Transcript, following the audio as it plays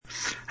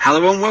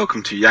Hello and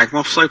welcome to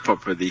Yawgmoth Soap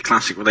Opera, the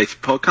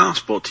classic-related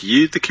podcast brought to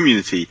you, the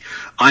community.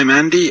 I'm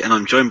Andy, and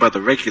I'm joined by the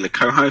regular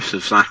co-hosts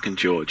of Zach and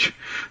George.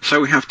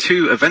 So we have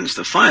two events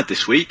that fired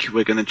this week.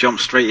 We're going to jump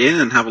straight in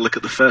and have a look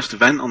at the first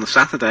event on the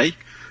Saturday.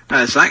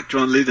 Zach, do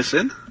you want to lead us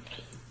in?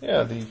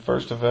 Yeah, the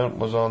first event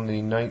was on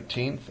the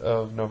 19th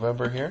of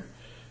November here,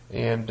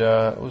 and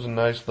it was a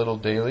nice little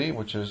daily,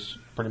 which is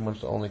pretty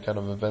much the only kind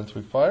of events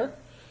we fire.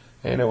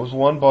 And it was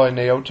won by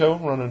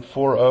Naoto, running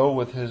 4-0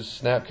 with his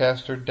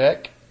Snapcaster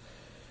deck.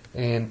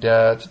 And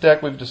it's a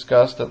deck we've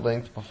discussed at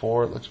length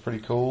before. It looks pretty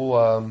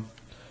cool.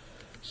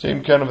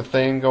 Same kind of a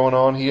thing going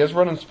on. He is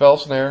running Spell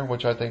Snare,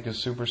 which I think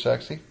is super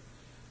sexy.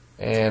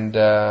 And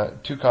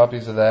 2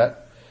 copies of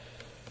that.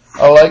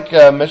 I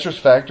like Mistress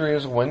Factory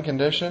as a win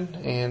condition.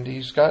 And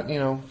he's got, the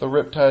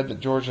Riptide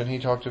that George and he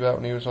talked about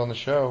when he was on the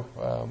show.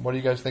 What do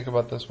you guys think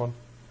about this one?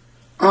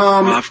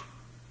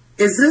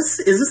 Is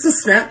this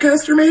a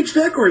Snapcaster Mage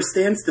deck or a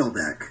Standstill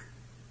deck?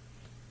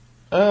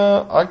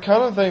 I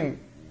kind of think,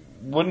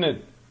 wouldn't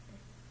it...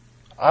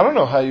 I don't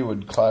know how you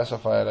would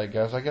classify it, I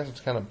guess. I guess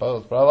it's kind of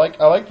both. But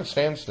I like the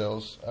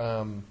standstills.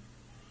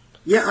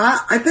 Yeah,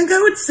 I think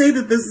I would say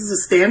that this is a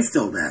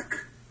standstill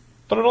deck.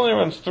 But it only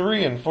runs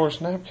 3 and 4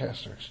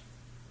 Snapcasters.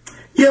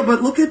 Yeah,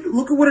 but look at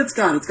what it's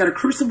got. It's got a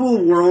Crucible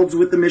of Worlds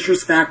with the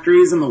Mishra's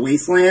Factories and the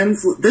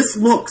Wastelands. This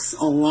looks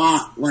a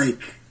lot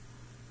like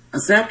a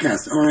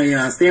Snapcast or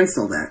a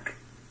standstill deck.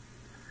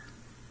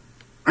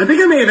 I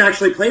think I may have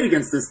actually played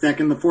against this deck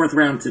in the 4th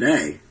round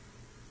today.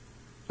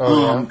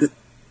 Oh, yeah?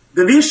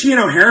 The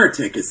Viashino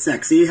Heretic is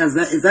sexy.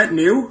 Is that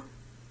new?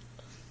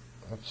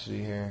 Let's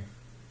see here.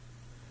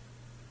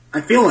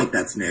 I feel like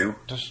that's new.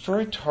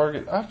 Destroy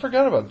target. I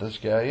forgot about this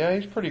guy. Yeah,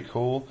 he's pretty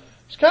cool.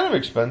 He's kind of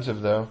expensive,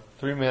 though.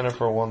 3 mana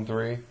for a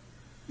 1/3.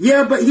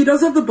 Yeah, but he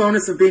does have the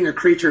bonus of being a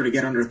creature to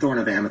get under Thorn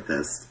of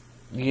Amethyst.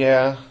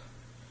 Yeah.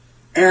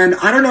 And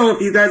I don't know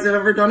if you guys have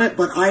ever done it,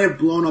 but I have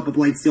blown up a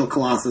Blightsteel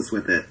Colossus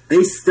with it.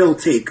 They still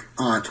take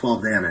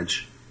 12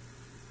 damage.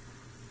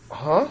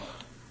 Huh?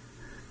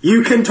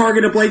 You can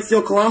target a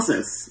Blightsteel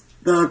Colossus.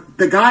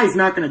 The guy's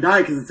not going to die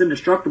because it's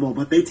indestructible,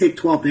 but they take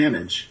 12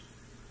 damage.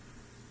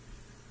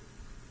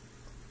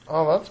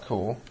 Oh, that's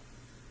cool.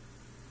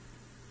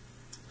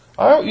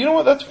 You know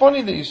what? That's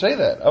funny that you say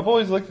that. I've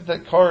always looked at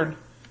that card.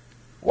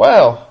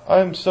 Wow.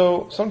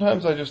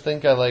 Sometimes I just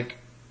think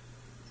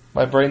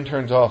my brain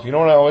turns off. You know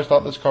what I always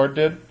thought this card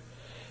did?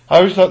 I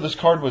always thought this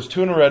card was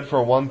 2 in a red for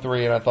a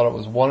 1/3, and I thought it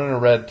was 1 in a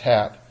red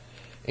tap.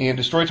 And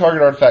destroy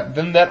target artifact.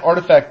 Then that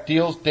artifact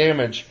deals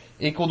damage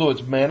equal to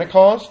its mana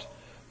cost,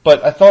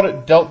 but I thought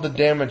it dealt the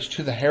damage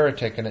to the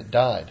Heretic and it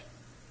died.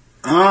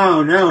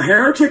 Oh, no.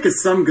 Heretic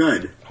is some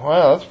good.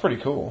 Wow, that's pretty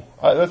cool.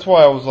 That's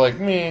why I was like,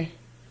 meh.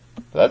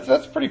 That's a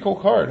pretty cool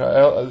card.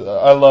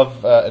 I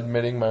love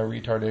admitting my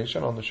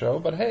retardation on the show,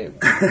 but hey.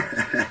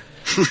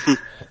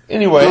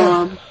 Anyway.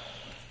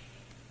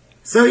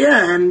 So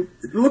yeah, and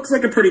it looks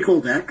like a pretty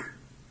cool deck.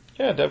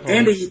 Yeah, definitely.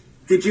 Andy,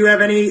 did you have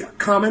any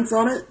comments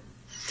on it?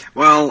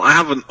 Well, I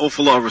have an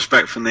awful lot of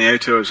respect for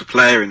Naoto as a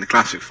player in the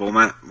classic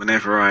format.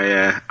 Whenever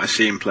I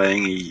see him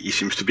playing, he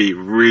seems to be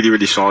really,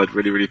 really solid,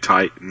 really, really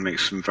tight, and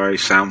makes some very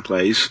sound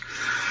plays.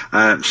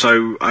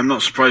 So I'm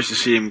not surprised to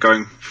see him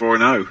going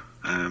 4-0.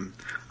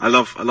 I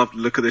love the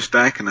look of this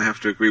deck, and I have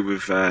to agree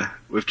with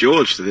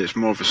George that it's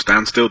more of a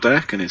standstill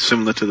deck, and it's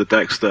similar to the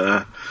decks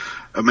that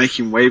are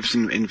making waves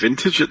in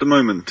Vintage at the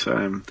moment.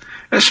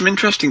 There's some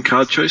interesting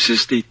card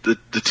choices. The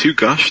 2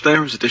 Gush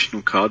there is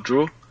additional card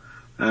draw.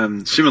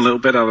 Seem a little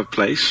bit out of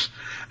place.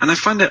 And I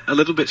find it a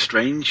little bit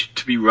strange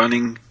to be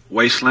running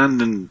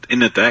Wasteland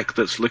in a deck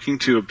that's looking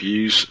to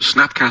abuse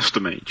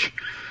Snapcaster Mage.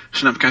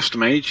 Snapcaster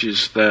Mage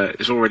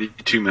is already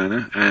 2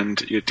 mana,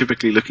 and you're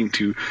typically looking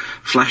to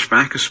flash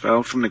back a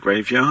spell from the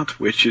graveyard,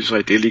 which is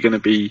ideally going to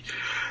be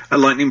a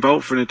Lightning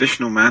Bolt for an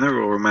additional mana,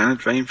 or a Mana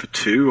Drain for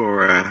 2,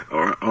 or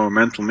a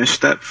Mental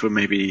Misstep for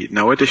maybe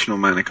no additional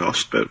mana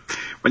cost. But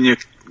when you're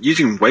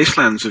using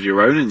Wastelands of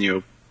your own and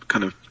you're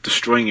kind of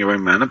destroying your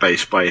own mana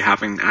base by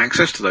having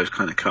access to those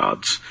kind of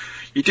cards,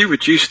 you do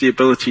reduce the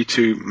ability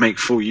to make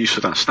full use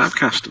of that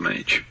Snapcaster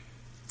Mage.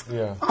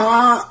 Yeah.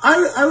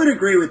 I would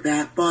agree with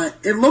that, but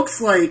it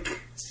looks like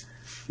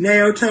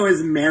Naoto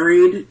is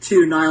married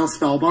to Nile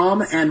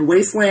Spellbomb, and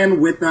Wasteland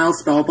with Nile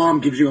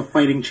Spellbomb gives you a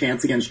fighting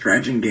chance against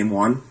Dredge in Game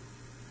 1.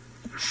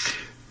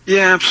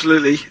 Yeah,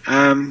 absolutely.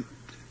 The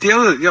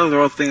other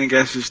odd thing, I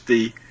guess, is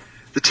the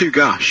 2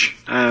 Gush.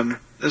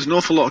 There's an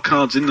awful lot of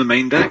cards in the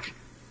main deck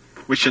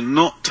which are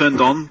not turned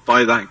on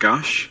by that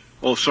Gush,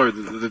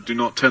 that do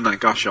not turn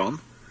that Gush on.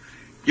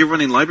 You're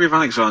running Library of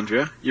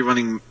Alexandria, you're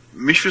running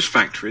Mishra's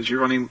Factories, you're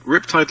running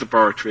Riptide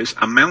Laboratories,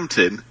 a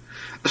Mountain,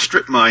 a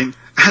Strip Mine,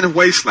 and a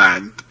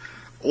Wasteland,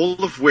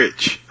 all of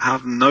which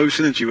have no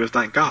synergy with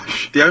that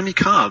Gush. The only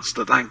cards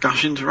that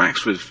Gush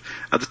interacts with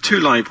are the 2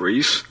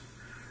 libraries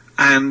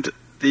and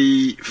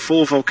the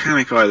 4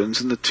 volcanic islands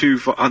and the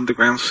 2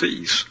 underground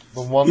seas.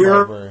 The 1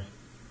 library.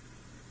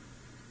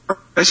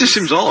 It just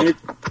seems odd.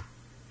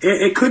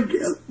 It could...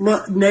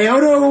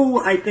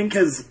 Naoto, I think,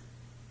 has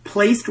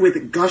placed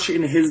with Gush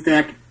in his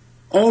deck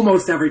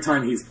almost every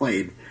time he's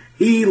played.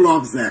 He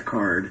loves that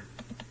card.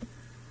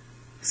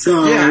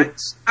 So yeah,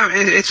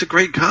 it's a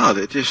great card.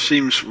 It just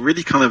seems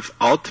really kind of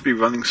odd to be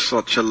running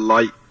such a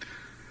light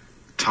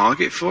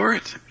target for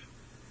it.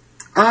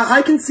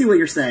 I can see what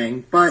you're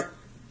saying, but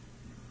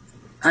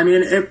I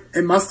mean,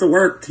 it must have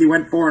worked. He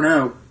went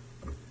 4-0.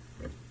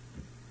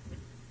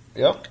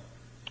 Yep.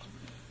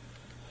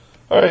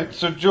 All right,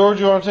 so George,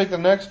 you want to take the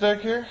next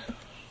deck here?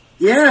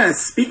 Yeah,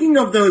 speaking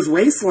of those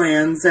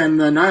Wastelands and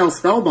the Nile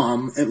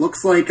Spellbomb, it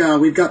looks like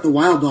we've got the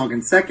Wild Dog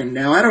in second.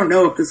 Now, I don't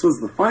know if this was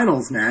the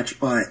finals match,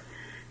 but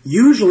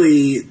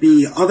usually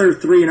the other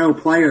 3-0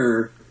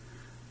 player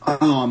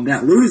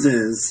that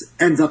loses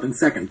ends up in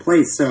second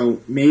place.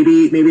 So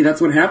maybe that's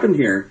what happened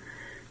here.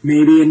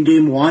 Maybe in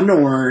game 1,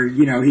 or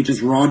he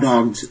just raw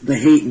dogged the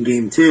hate in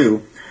game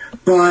 2.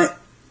 But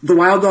the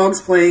Wild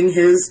Dog's playing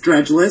his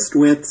Dredge list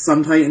with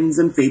Sun Titans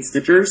and Fate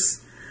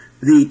Stitchers,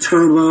 the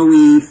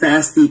turbo-y,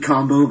 fasty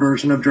combo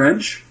version of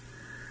Dredge.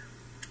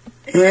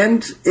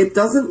 And it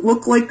doesn't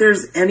look like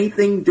there's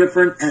anything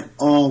different at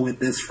all with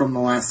this from the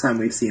last time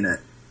we've seen it.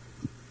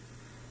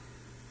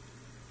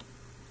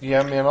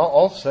 Yeah, man,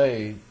 I'll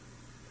say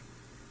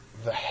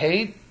the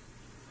hate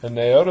in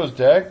Naoto's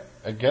deck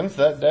against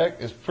that deck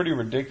is pretty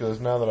ridiculous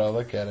now that I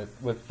look at it.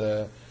 With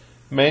the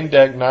main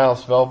deck, Nile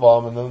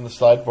Spellbomb, and then the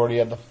sideboard, he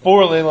had the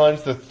 4 ley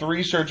lines, the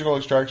 3 surgical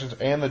extractions,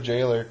 and the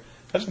jailer.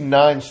 That's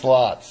 9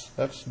 slots.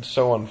 That's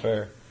so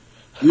unfair.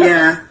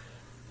 Yeah.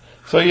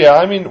 So yeah,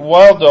 I mean,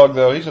 Wild Dog,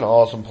 though, he's an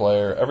awesome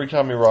player. Every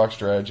time he rocks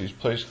Dredge, he's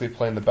basically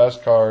playing the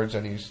best cards,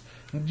 and he's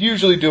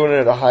usually doing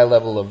it at a high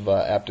level of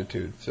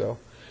aptitude. So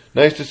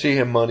nice to see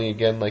him money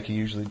again like he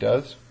usually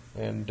does.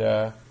 And,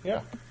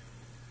 yeah.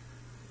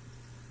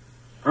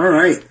 All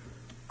right.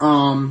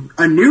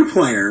 A new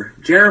player,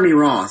 Jeremy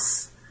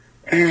Ross,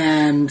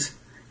 and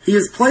he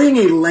is playing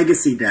a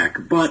legacy deck,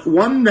 but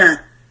one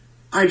that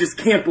I just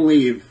can't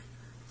believe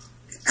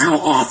how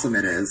awesome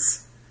it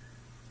is.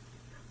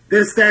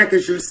 This deck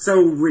is just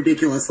so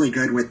ridiculously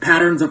good with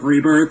Patterns of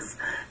Rebirth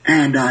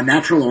and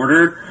Natural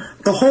Order.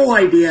 The whole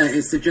idea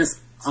is to just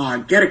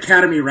get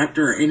Academy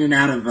Rector in and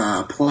out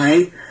of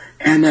play,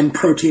 and then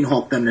Protein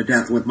Hulk them to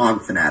death with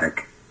Mog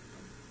Fanatic.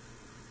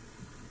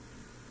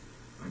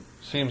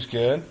 Seems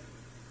good.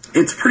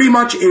 It's pretty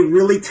much a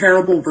really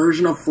terrible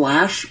version of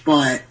Flash,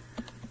 but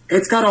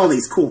it's got all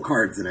these cool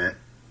cards in it.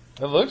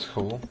 It looks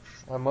cool,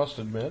 I must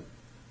admit.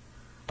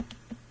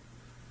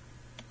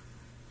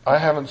 I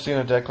haven't seen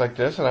a deck like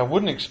this, and I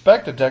wouldn't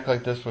expect a deck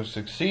like this would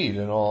succeed,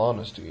 in all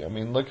honesty. I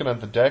mean, looking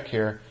at the deck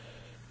here,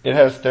 it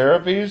has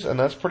therapies, and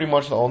that's pretty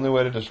much the only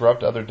way to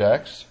disrupt other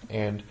decks.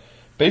 And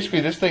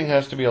basically, this thing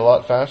has to be a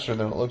lot faster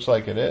than it looks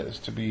like it is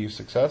to be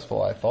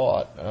successful, I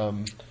thought.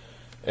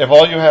 If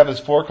all you have is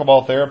 4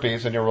 Cabal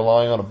therapies and you're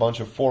relying on a bunch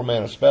of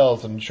 4-mana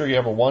spells, and sure you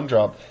have a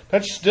 1-drop,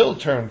 that's still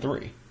turn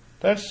 3.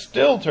 That's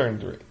still turn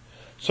 3.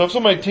 So if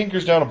somebody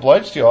tinkers down a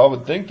Blightsteel, I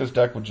would think this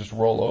deck would just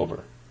roll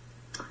over.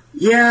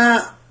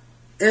 Yeah,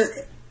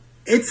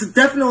 it's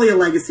definitely a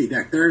legacy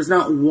deck. There is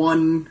not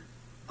one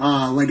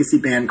legacy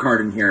ban card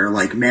in here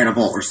like Mana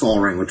Vault or Soul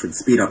Ring, which would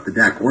speed up the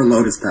deck, or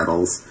Lotus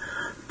Petals.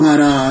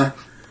 But,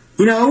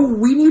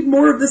 we need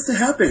more of this to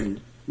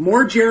happen.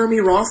 More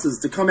Jeremy Rosses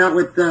to come out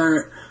with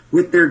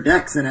their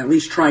decks and at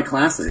least try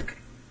Classic.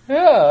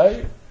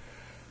 Yeah,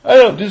 I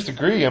don't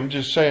disagree. I'm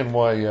just saying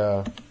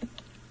why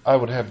I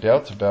would have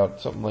doubts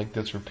about something like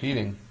this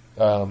repeating.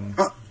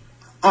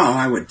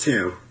 I would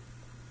too.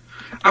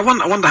 I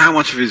wonder how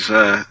much of his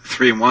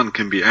 3-in-1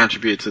 can be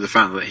attributed to the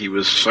fact that he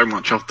was so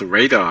much off the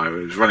radar.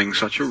 He was running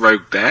such a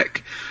rogue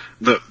deck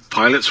that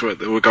pilots that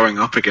were going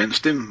up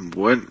against him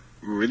weren't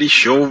really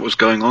sure what was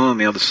going on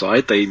the other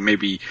side. They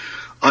maybe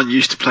aren't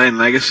used to playing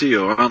Legacy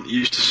or aren't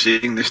used to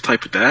seeing this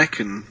type of deck,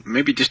 and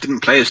maybe just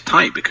didn't play as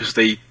tight because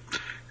they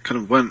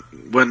kind of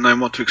weren't knowing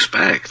what to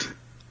expect.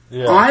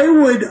 Yeah.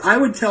 I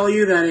would tell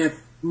you that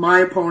if my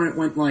opponent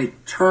went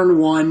like turn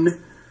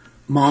 1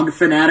 Mog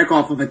Fanatic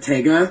off of a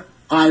Tega,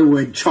 I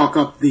would chalk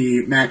up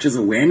the match as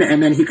a win,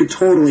 and then he could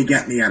totally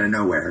get me out of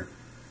nowhere.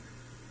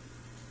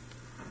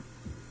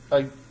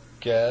 I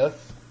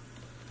guess.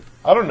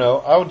 I don't know.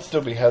 I would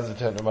still be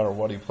hesitant no matter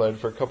what he played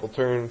for a couple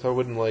turns. I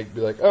wouldn't be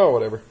like, oh,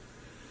 whatever.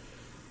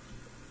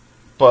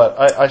 But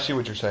I see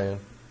what you're saying.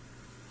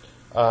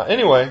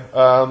 Anyway,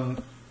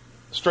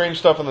 strange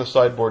stuff on the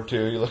sideboard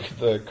too. You look at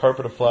the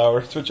Carpet of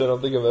Flowers, which I don't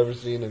think I've ever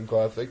seen in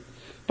Classic.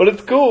 But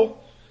it's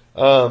cool.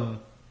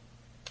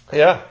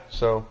 Yeah,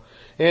 so...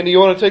 Andy, you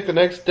want to take the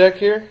next deck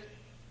here?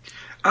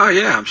 Oh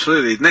yeah,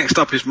 absolutely. Next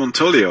up is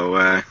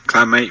Montolio,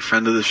 clanmate,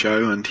 friend of the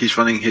show, and he's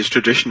running his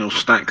traditional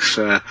stacks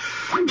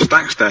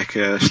deck,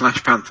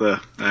 Slash Panther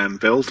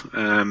build.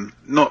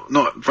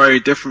 Not very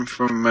different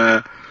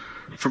from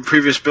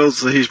previous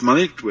builds that he's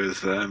moneyed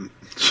with.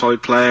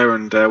 Solid player,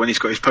 and when he's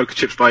got his poker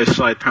chips by his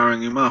side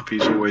powering him up,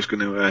 he's always going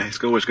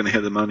to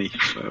hit the money.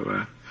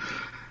 So.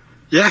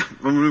 Yeah,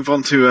 we'll move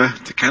on to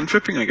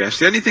cantripping, I guess.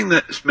 The only thing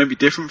that's maybe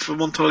different for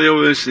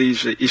Montolio is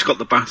he's got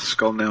the Battle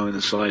Skull now in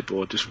the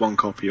sideboard, just one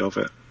copy of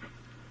it.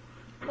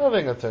 I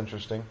think that's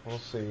interesting. We'll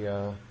see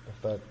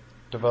if that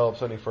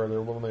develops any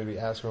further. We'll maybe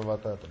ask him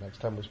about that the next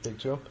time we speak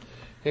to him.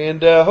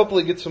 and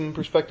hopefully get some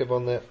perspective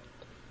on that.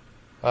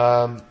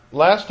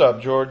 Last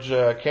up, George,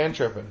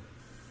 cantripping.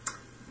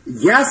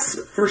 Yes,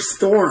 for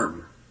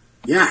Storm.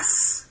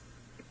 Yes.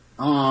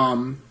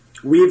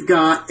 We've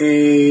got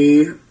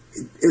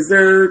is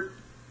there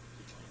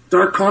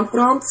Dark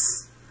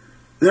Confidants?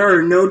 There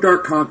are no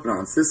Dark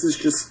Confidants. This is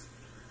just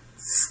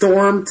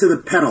Storm to the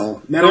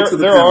pedal. Metal to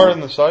the pedal. There are in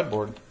the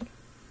sideboard.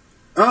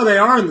 Oh, they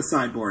are in the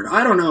sideboard.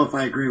 I don't know if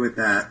I agree with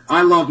that.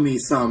 I love me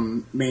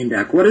some main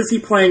deck. What is he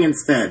playing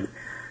instead?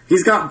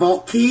 He's got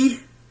Vault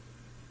Key.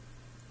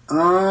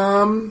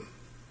 An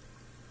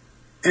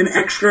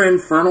extra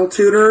Infernal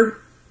Tutor.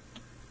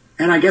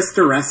 And I guess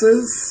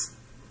Duresses.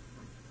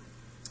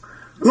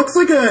 It looks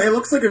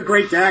like a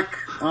great deck.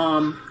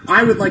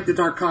 I would like the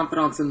Dark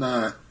Confidants in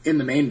the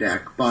main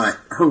deck, but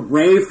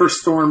hooray for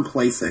Storm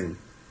placing.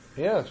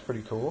 Yeah, it's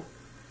pretty cool.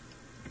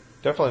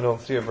 Definitely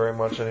don't see it very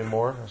much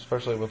anymore,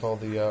 especially with all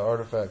the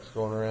artifacts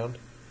going around.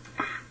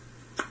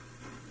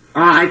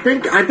 I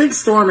think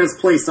Storm has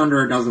placed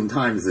under a dozen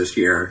times this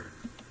year.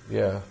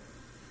 Yeah.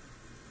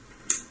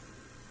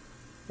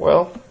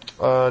 Well,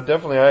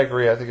 definitely I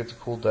agree. I think it's a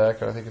cool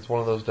deck, and I think it's one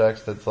of those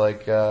decks that's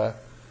like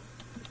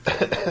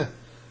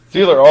it's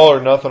either all or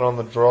nothing on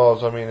the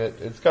draws. I mean,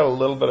 it's got a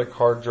little bit of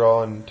card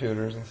draw and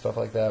tutors and stuff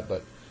like that,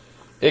 but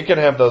it can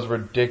have those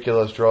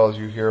ridiculous draws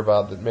you hear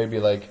about that maybe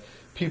like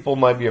people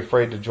might be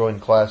afraid to join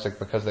Classic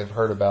because they've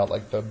heard about,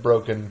 like the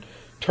broken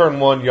turn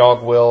 1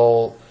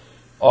 Yawgmoth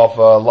off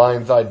a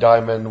Lion's Eye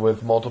Diamond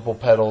with multiple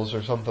petals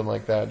or something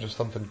like that, just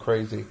something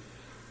crazy.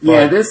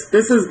 Yeah, this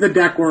is the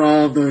deck where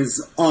all of those,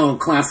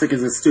 Classic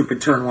is a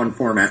stupid turn 1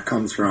 format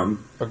comes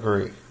from.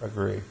 Agree.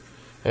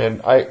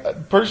 And I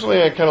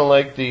personally, I kind of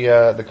like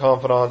the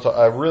Confidants.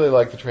 I really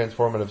like the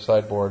transformative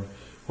sideboard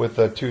with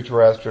the 2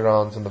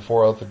 Terrastrodons and the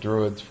 4 Elder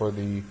Druids for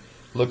the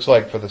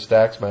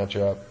stacks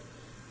matchup.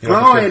 You know,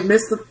 I had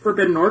missed the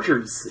Forbidden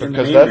Orchards.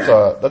 Because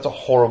that's a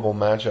horrible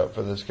matchup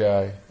for this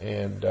guy,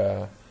 and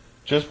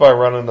just by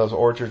running those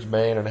Orchards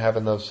main and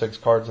having those 6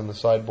 cards in the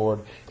sideboard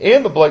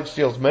and the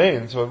Blightsteel's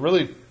main, so it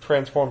really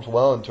transforms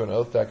well into an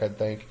Oath deck. I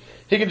think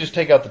he can just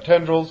take out the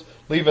Tendrils,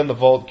 leave in the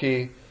Vault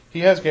Key. He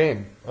has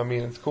game. I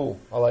mean, it's cool.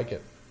 I like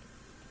it.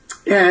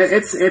 Yeah,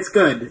 it's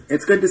good.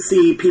 It's good to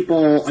see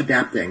people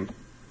adapting.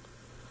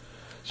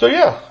 So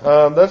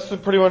yeah, that's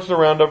pretty much the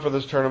roundup for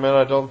this tournament.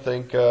 I don't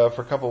think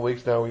for a couple of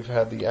weeks now we've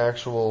had the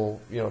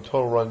actual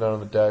total rundown of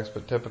the decks,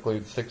 but typically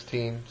it's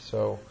 16.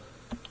 So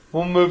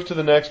we'll move to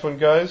the next one,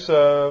 guys.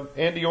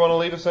 Andy, you want to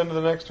lead us into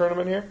the next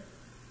tournament here?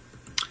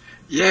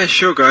 Yeah,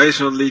 sure, guys.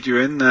 I'll lead you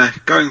in.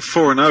 Going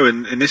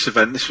 4-0 in this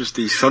event. This was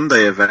the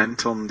Sunday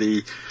event on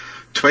the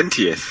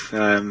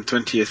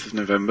 20th of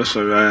November.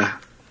 So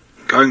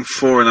going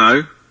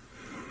 4-0.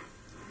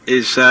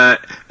 Is a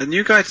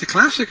new guy to the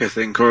Classic, I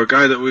think, or a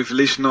guy that we've at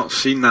least not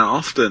seen that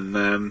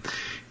often.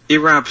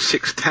 Irab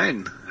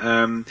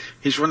 610.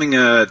 He's running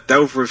a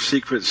Delver of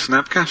Secrets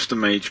Snapcaster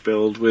Mage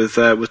build with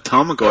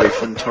Tarmogoyf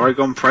from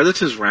Trigon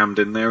Predators rammed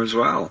in there as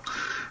well.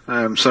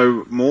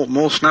 So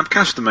more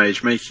Snapcaster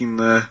Mage making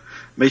the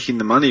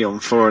money on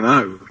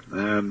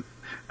 4-0.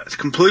 It's a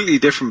completely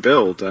different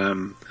build.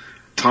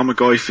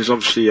 Tarmogoyf is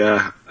obviously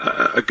a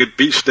good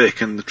beat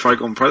stick, and the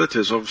Trigon Predator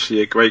is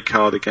obviously a great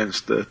card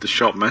against the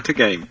shop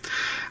metagame.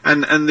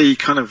 And the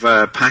kind of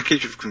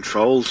package of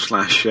controls /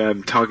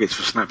 targets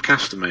for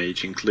Snapcaster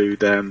Mage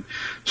include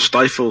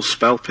Stifle,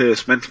 Spell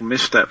Pierce, Mental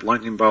Misstep,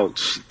 Lightning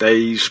Bolts,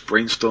 Daze,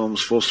 Brainstorms,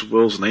 Force of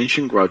Wills, and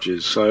Ancient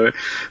Grudges. So it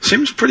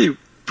seems pretty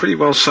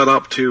well set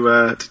up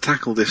to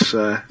tackle this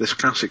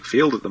Classic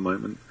field at the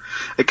moment.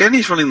 Again,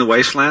 he's running the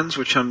Wastelands,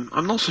 which I'm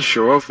not so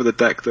sure of with a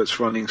deck that's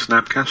running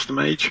Snapcaster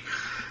Mage.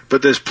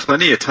 But there's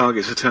plenty of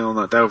targets to turn on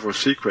that Delver of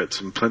Secrets,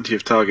 and plenty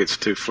of targets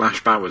to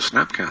flash back with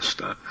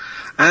Snapcaster.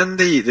 And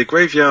the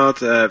graveyard,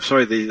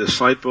 the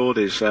sideboard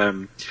is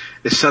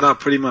set up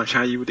pretty much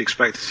how you would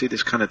expect to see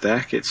this kind of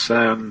deck. It's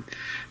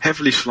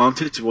heavily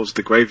slanted towards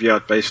the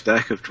graveyard-based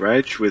deck of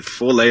Dredge with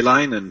 4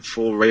 Leyline and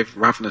 4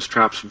 Ravenous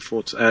Traps and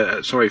 4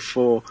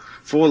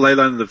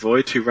 Leyline in the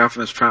Void, 2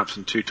 Ravenous Traps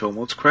and 2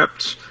 Tormod's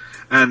Crypts.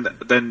 And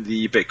then the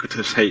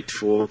ubiquitous hate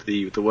for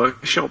the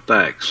workshop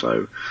deck.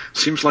 So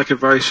seems like a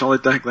very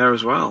solid deck there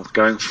as well.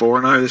 Going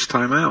 4-0 this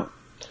time out.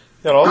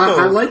 Yeah, also,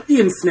 I like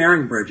the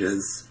ensnaring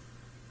bridges.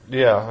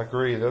 Yeah, I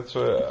agree. That's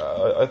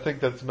I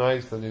think that's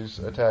nice that he's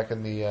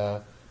attacking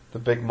the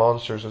big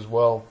monsters as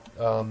well.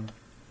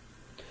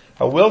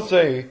 I will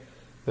say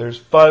there's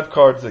 5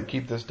 cards that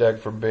keep this deck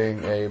from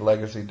being a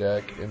legacy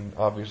deck, and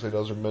obviously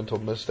those are Mental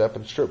Misstep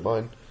and Strip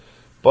Mine.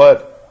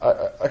 But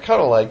I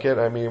kind of like it.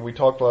 I mean, we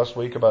talked last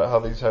week about how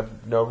these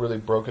have no really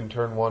broken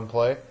turn 1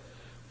 play,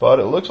 but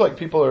it looks like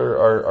people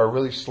are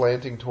really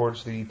slanting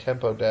towards the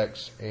tempo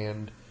decks,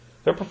 and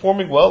they're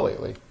performing well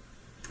lately.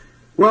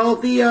 Well,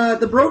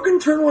 the broken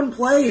turn 1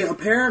 play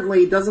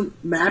apparently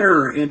doesn't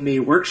matter in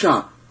the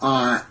workshop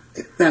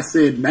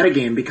infested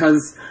metagame,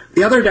 because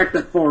the other deck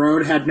that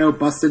 4-0'd had no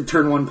busted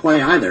turn 1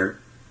 play either.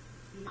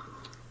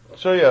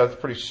 So yeah,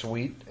 that's pretty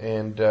sweet.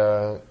 And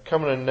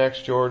coming in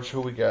next, George,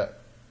 who we got?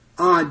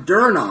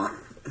 Durnoth,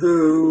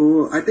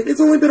 who I think has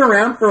only been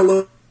around for a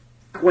little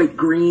white,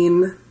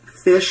 green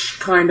fish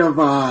kind of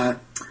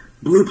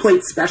blue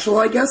plate special,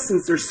 I guess,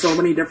 since there's so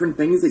many different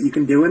things that you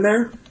can do in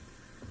there.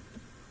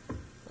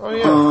 Oh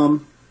yeah.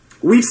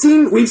 We've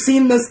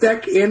seen this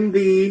deck in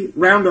the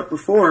roundup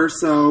before,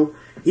 so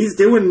he's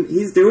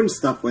doing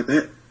stuff with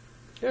it.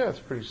 Yeah, it's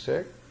pretty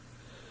sick.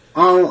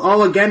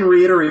 I'll again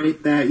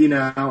reiterate that,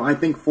 I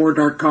think 4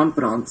 Dark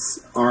Confidants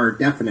are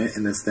definite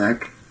in this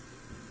deck.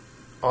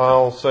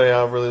 I'll say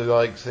I really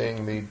like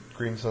seeing the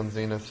Green Sun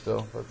Zenith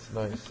still. That's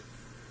nice.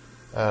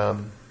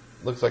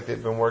 Looks like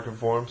they've been working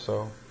for him,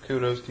 so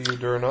kudos to you,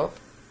 Duranoff.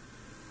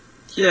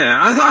 Yeah,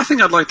 I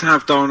think I'd like to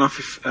have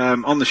Duranoff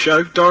on the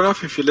show.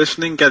 Duranoff, if you're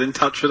listening, get in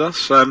touch with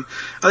us. I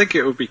think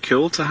it would be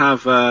cool to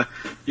have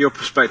your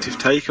perspective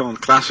take on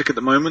Classic at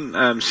the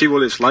moment. See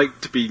what it's like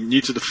to be new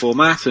to the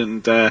format,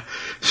 and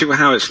see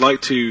how it's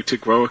like to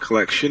grow a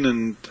collection,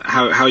 and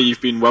how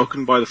you've been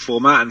welcomed by the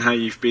format, and how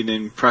you've been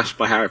impressed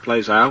by how it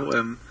plays out.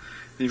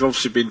 You've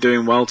obviously been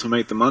doing well to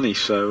make the money,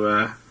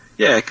 so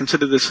yeah,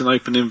 consider this an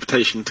open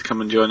invitation to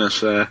come and join us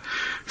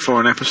for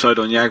an episode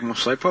on Yawgmoth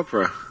Soap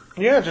Opera.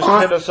 Yeah, just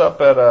hit us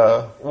up at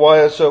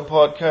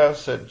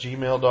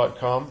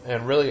ysopodcast@gmail.com.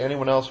 And really,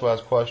 anyone else who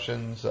has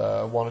questions,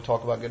 want to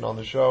talk about getting on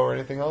the show or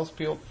anything else,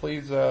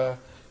 please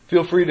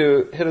feel free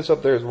to hit us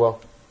up there as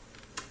well.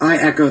 I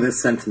echo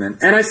this sentiment.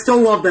 And I still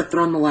love that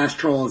Throne the Last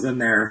Troll is in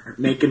there,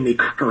 making me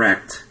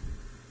correct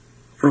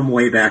from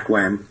way back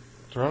when.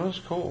 Throne is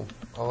cool.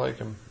 I like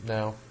him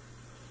now.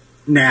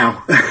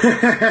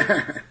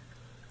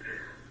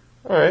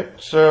 Alright,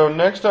 so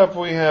next up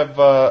we have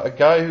a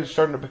guy who's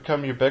starting to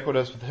become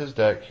ubiquitous with his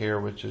deck here,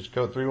 which is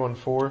Code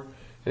 314,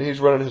 and he's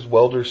running his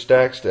Welder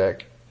Stacks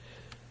deck.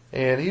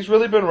 And he's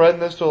really been riding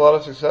this to a lot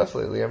of success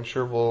lately. I'm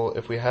sure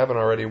if we haven't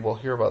already, we'll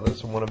hear about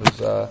this in one of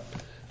his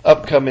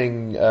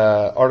upcoming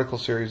article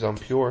series on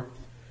Pure.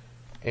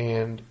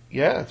 And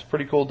yeah, it's a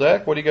pretty cool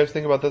deck. What do you guys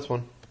think about this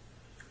one?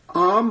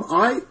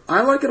 I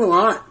like it a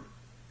lot.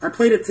 I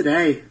played it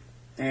today,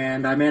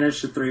 and I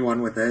managed to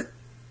 3-1 with it.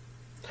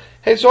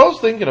 Hey, so I was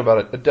thinking about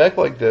it. A deck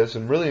like this,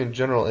 and really in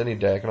general any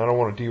deck, and I don't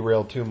want to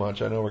derail too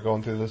much. I know we're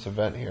going through this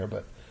event here,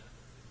 but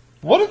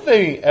what if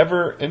they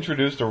ever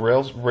introduced a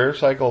rare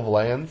cycle of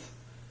lands?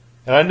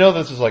 And I know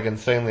this is like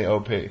insanely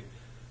OP,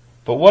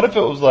 but what if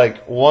it was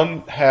like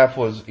one half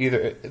was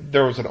either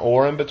there was an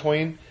or in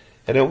between,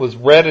 and it was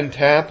red and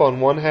tap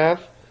on one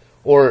half,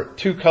 or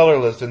 2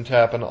 colorless and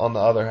tap on the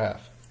other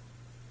half?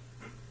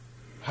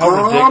 How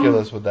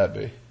ridiculous would that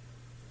be?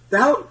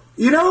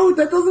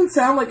 That doesn't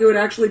sound like it would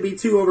actually be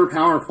too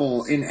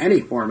overpowerful in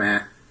any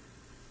format.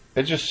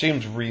 It just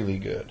seems really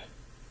good.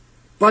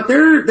 But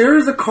there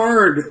is a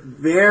card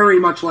very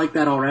much like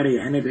that already,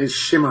 and it is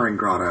Shimmering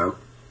Grotto.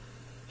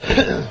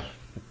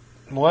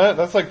 What?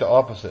 That's like the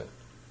opposite.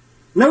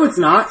 No, it's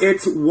not.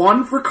 It's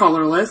 1 for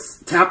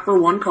colorless, tap for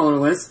 1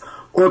 colorless,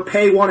 or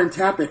pay 1 and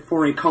tap it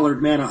for a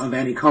colored mana of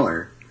any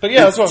color. But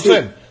yeah, that's what I'm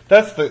saying.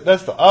 That's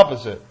the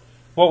opposite.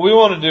 What we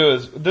want to do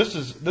is this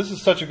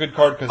is such a good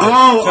card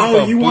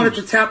because you wanted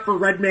to tap for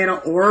red mana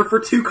or for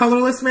 2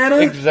 colorless mana?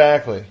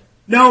 Exactly.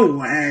 No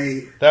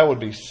way. That would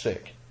be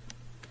sick.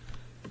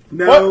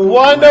 No.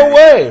 Why no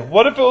way?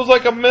 What if it was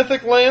like a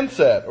mythic land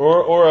set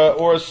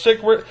or a sick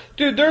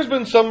dude? There's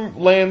been some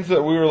lands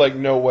that we were like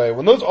no way.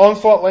 When those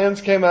onslaught lands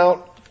came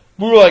out,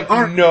 we were like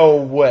no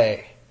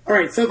way. All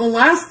right, so the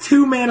last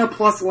 2 mana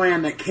plus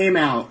land that came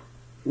out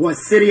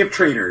was City of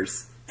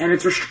Traders. And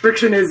its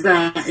restriction is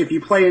that if you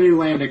play a new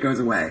land, it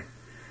goes away.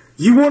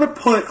 You want to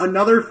put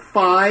another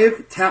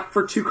 5 tap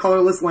for 2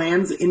 colorless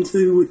lands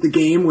into the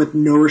game with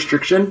no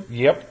restriction?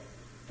 Yep.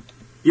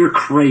 You're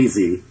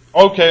crazy.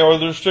 Okay, or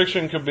the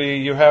restriction could be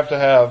you have to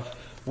have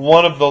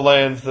one of the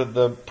lands that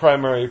the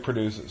primary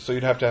produces. So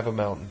you'd have to have a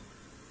mountain.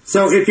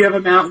 So if you have a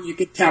mountain, you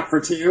could tap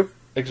for 2?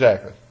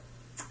 Exactly.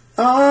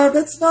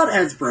 That's not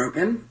as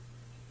broken.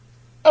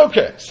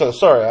 Okay, so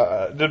sorry,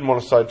 I didn't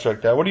want to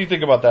sidetrack that. What do you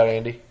think about that,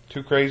 Andy?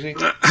 Too crazy?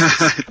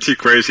 Too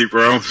crazy,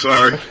 bro.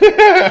 Sorry.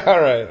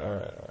 All right.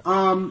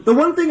 The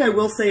one thing I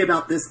will say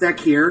about this deck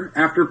here,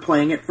 after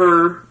playing it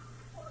for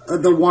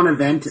the one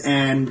event,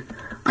 and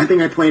I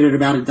think I played it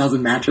about a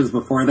dozen matches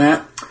before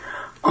that,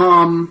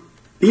 the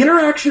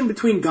interaction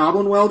between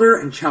Goblin Welder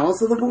and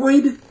Chalice of the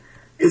Void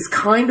is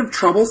kind of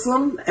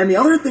troublesome. And the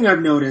other thing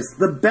I've noticed,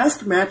 the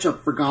best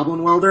matchup for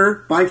Goblin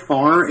Welder by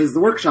far is the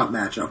Workshop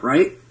matchup,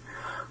 right?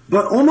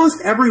 But almost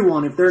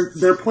everyone, if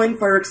they're playing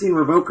Phyrexian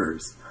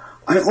Revokers,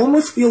 I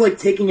almost feel like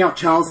taking out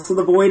Chalice of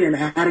the Void and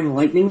adding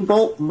Lightning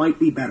Bolt might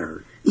be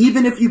better,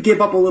 even if you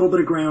give up a little bit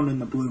of ground in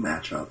the blue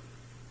matchup.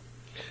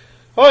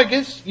 Well, I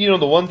guess, the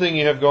one thing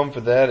you have going for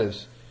that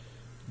is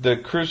the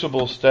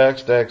Crucible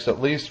Stacks decks,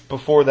 at least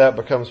before that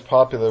becomes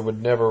popular,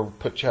 would never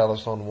put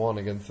Chalice on 1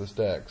 against this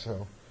deck,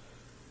 so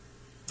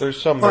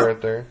there's some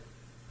merit there.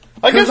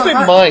 I guess they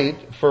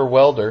might for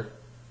Welder.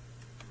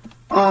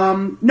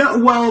 No,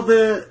 well,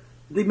 the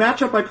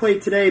matchup I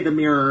played today, the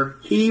Mirror,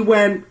 he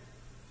went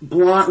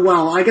blind.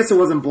 Well, I guess it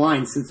wasn't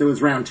blind since it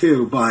was round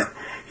 2, but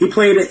he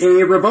played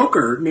a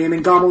Revoker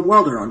naming Goblin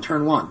Welder on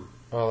turn 1.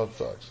 Oh, that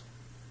sucks.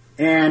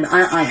 And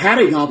I had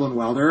a Goblin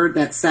Welder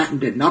that sat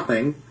and did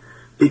nothing,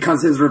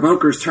 because his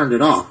Revokers turned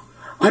it off.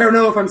 I don't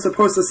know if I'm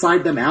supposed to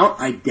side them out.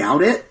 I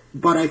doubt it,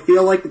 but I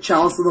feel like the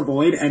Chalice of the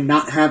Void and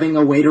not having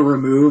a way to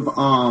remove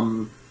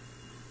the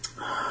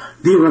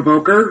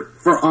Revoker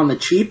on the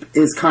cheap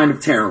is kind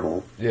of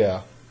terrible.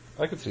 Yeah,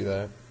 I could see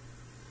that.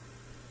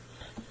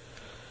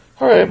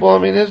 Alright, well, I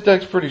mean, his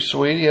deck's pretty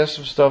sweet. He has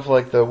some stuff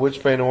like the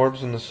Witchbane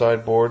Orbs in the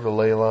sideboard, the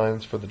Ley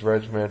Lines for the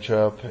Dredge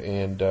matchup,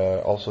 and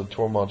also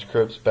Tormod's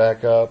Crypts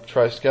backup,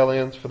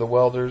 Triskelions for the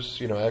Welders,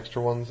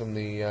 extra ones in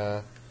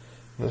the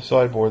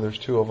sideboard. There's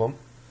 2 of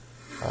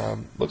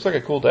them. Looks like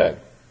a cool deck.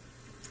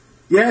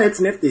 Yeah,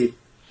 it's nifty.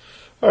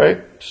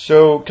 Alright,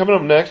 so coming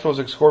up next was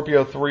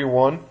Scorpio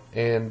 3-1,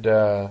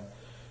 and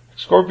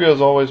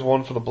Scorpio's always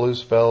one for the blue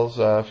spells.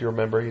 If you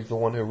remember, he's the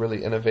one who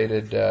really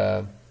innovated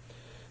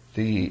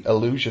the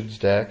Illusions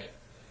deck.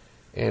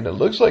 And it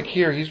looks like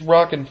here he's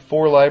rocking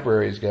 4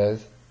 libraries,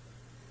 guys.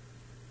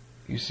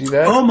 You see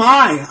that? Oh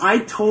my! I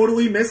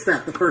totally missed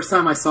that the first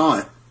time I saw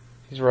it.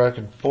 He's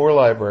rocking 4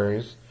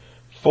 libraries,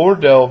 4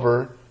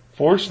 Delver,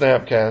 4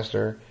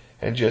 Snapcaster,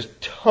 and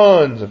just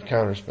tons of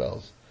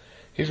counterspells.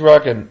 He's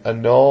rocking a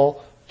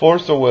Null,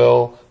 Force of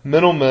Will,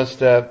 Mental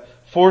Misstep,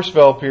 4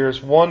 Spell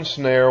Pierce, 1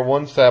 Snare,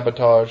 1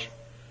 Sabotage.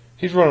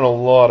 He's running a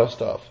lot of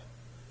stuff.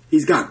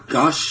 He's got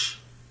Gush.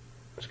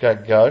 He's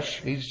got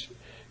Gush.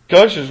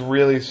 Gush is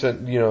really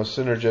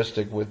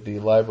synergistic with the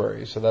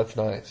library, so that's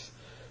nice.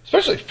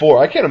 Especially 4.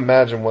 I can't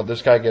imagine what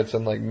this guy gets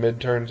in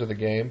mid-turns of the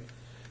game.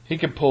 He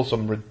could pull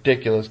some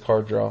ridiculous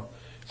card draw.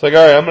 It's like,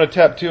 alright, I'm going to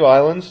tap 2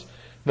 islands,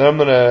 then I'm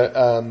going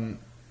to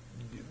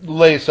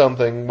lay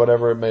something,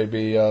 whatever it may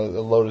be, a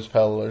Lotus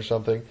Petal or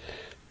something.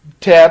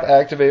 Tap,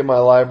 activate my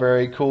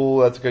library. Cool,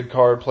 that's a good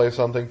card. Play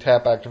something.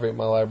 Tap, activate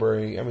my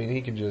library. I mean,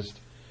 he can just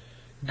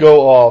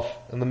go off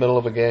in the middle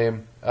of a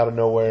game out of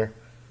nowhere.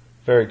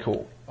 Very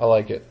cool. I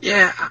like it.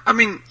 Yeah, I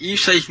mean, you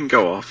say he can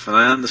go off, and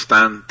I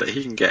understand that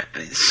he can get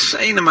an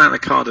insane amount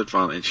of card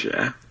advantage,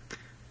 yeah.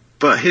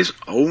 But his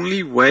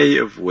only way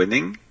of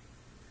winning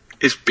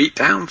is beat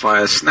down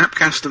via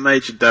Snapcaster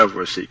Mage and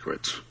Delver of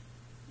Secrets.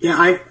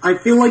 Yeah, I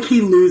feel like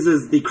he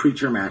loses the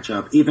creature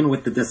matchup, even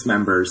with the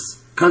Dismembers.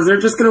 Because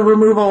they're just going to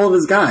remove all of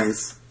his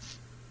guys.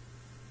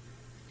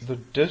 The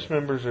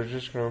Dismembers are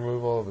just going to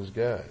remove all of his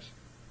guys.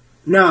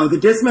 No, the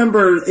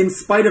Dismember, in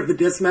spite of the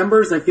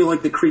Dismembers, I feel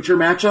like the creature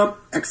matchup,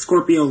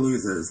 Scorpio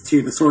loses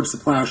to the Swords to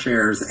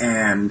Plowshares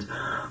and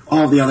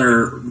all the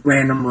other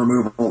random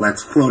removal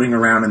that's floating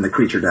around in the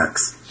creature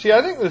decks. See,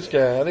 I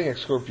think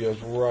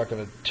Scorpio's rocking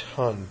a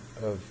ton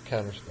of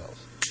counterspells.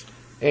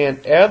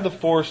 And add the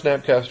 4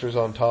 Snapcasters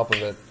on top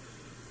of it.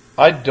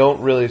 I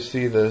don't really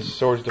see the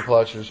Swords to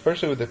Plowshares,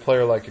 especially with a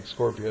player like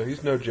Scorpio.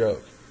 He's no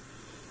joke.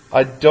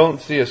 I don't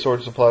see a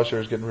Swords to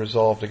Plowshares getting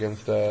resolved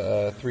against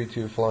a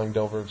 3-2 Flying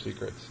Delver of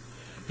Secrets.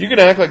 You can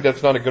act like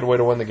that's not a good way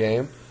to win the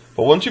game,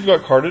 but once you've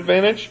got card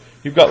advantage,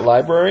 you've got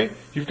library,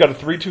 you've got a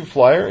 3-2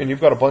 flyer, and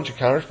you've got a bunch of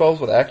counterspells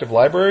with active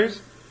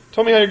libraries,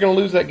 tell me how you're going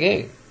to lose that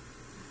game.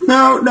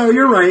 No,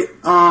 you're right.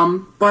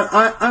 But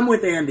I'm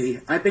with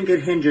Andy. I think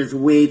it hinges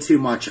way too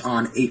much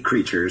on 8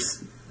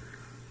 creatures.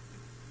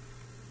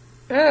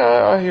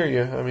 Yeah, I hear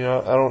you. I mean,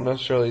 I don't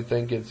necessarily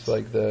think it's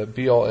like the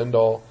be-all,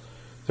 end-all.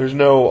 There's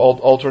no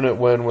alternate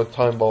win with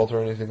Time Vault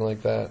or anything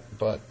like that.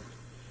 But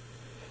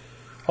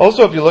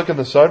also, if you look in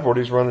the sideboard,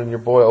 he's running your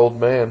boy Old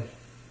Man.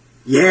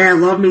 Yeah,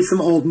 love me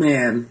some Old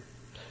Man.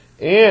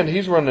 And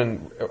he's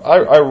running...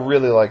 I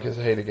really like his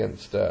hate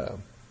against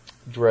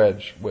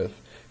Dredge with...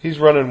 He's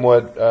running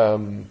what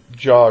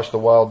Josh, the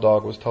Wild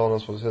Dog, was telling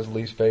us was his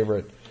least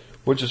favorite,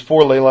 which is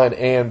 4 Leyline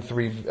and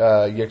 3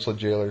 Yixla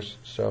Jailers.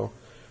 So...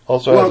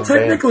 Also well,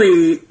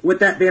 technically, with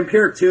that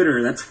Vampiric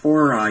Tutor, that's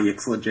 4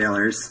 Yixla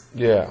Jailers.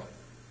 Yeah.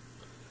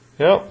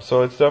 Yep,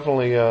 so it's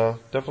definitely a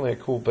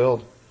cool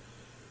build.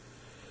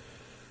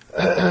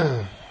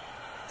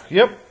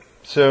 Yep,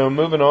 so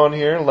moving on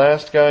here.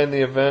 Last guy in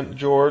the event,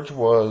 George,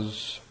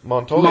 was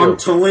Montolio.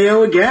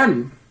 Montolio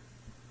again.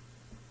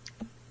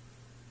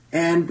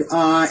 And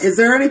is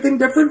there anything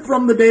different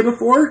from the day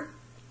before?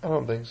 I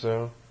don't think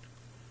so.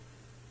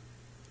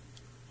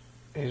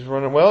 He's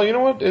running... Well, you know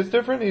what? It's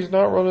different. He's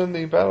not running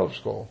the Battle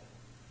Skull.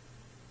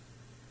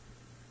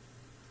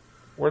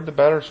 Where'd the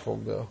Battle Skull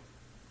go?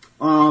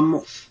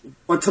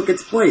 What took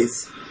its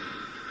place?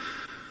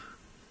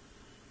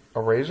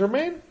 A Razor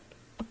Mane?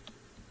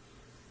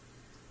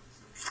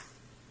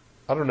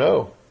 I don't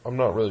know. I'm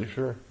not really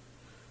sure.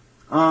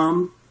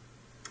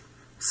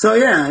 So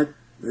yeah,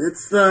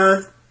 it's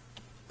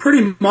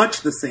pretty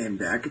much the same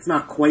deck. It's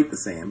not quite the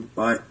same,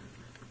 but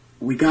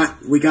we got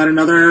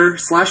another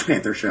Slash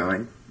Panther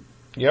showing.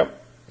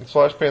 Yep. And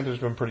Slash Panther's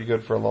been pretty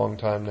good for a long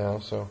time now,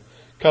 so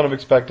kind of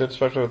expected,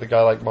 especially with a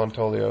guy like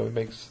Montolio. He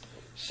makes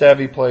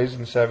savvy plays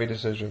and savvy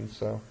decisions,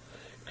 so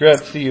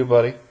congrats to you,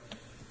 buddy.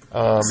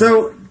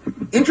 So,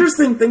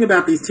 interesting thing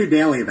about these 2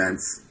 daily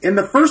events. In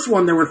the first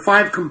one, there were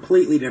 5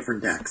 completely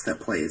different decks that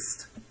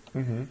placed.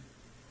 Mm-hmm.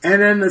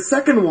 And in the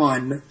second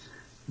one,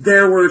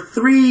 there were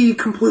 3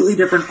 completely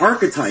different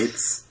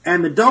archetypes,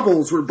 and the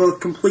doubles were both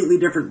completely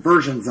different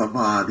versions of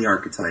the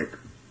archetype.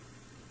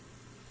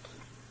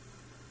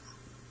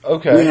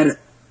 Okay.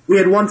 We we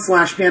had one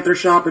Slash Panther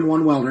shop and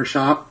one Welder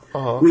shop.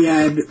 We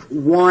had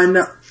one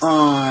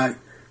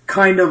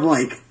kind of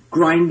like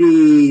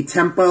grindy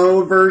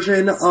tempo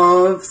version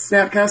of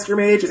Snapcaster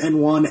Mage and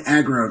one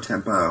aggro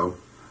tempo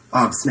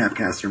of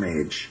Snapcaster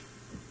Mage.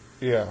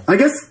 Yeah. I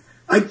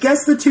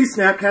guess the two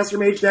Snapcaster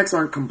Mage decks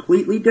aren't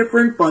completely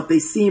different, but they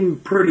seem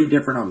pretty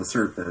different on the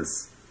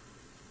surface.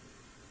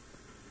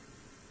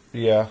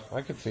 Yeah,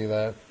 I could see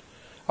that.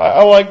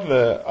 I like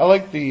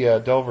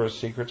the Delver's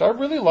Secrets. I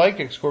really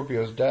like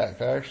Scorpio's deck.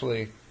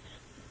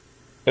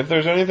 If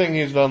there's anything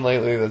he's done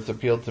lately that's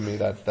appealed to me,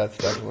 that's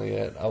definitely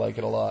it. I like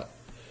it a lot.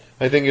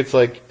 I think it's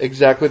like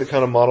exactly the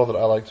kind of model that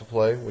I like to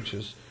play, which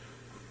is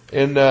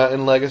in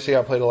Legacy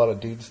I played a lot of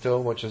Deed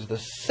Still, which is the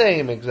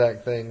same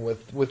exact thing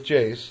with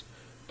Jace,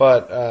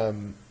 but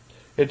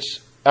it's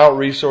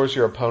out-resource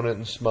your opponent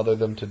and smother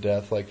them to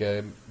death like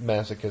a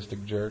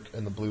masochistic jerk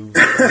in the blue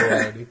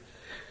variety.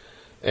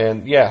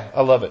 And yeah,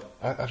 I love it.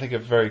 I think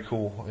it's very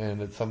cool,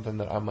 and it's something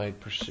that I might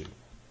pursue.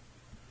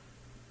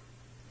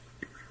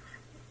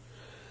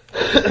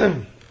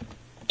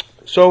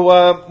 So,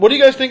 what do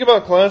you guys think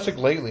about Classic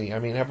lately? I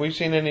mean, have we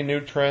seen any new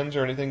trends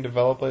or anything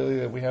develop lately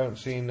that we haven't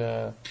seen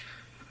before?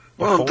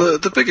 Well,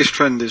 the biggest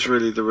trend is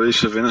really the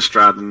release of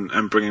Innistrad,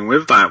 and bringing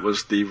with that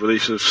was the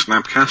release of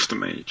Snapcaster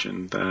Mage,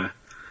 and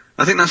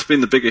I think that's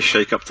been the biggest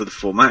shake-up to the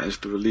format, is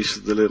the release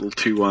of the little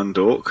 2/1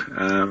 dork.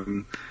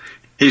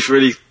 He's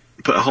really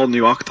put a whole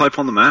new archetype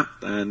on the map,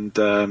 and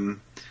kind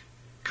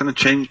of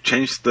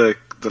changed the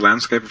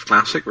landscape of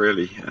Classic,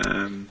 really.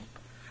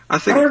 I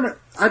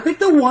think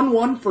the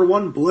 1/1 for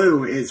 1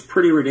 blue is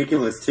pretty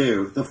ridiculous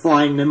too. The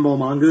flying nimble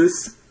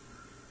mongoose.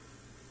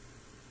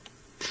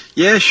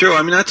 Yeah, sure.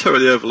 I mean, I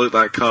totally overlooked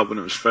that card when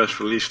it was first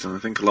released, and I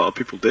think a lot of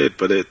people did.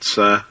 But it's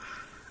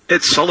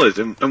solid,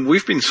 and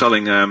we've been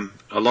selling a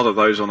lot of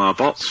those on our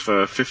bots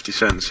for 50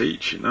 cents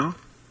each. You know.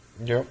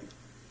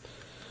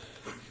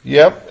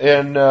 Yep.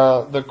 And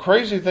the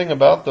crazy thing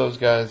about those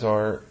guys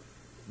are,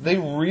 they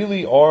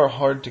really are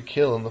hard to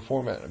kill in the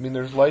format. I mean,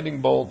 there's Lightning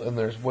Bolt, and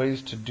there's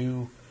ways to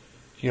do,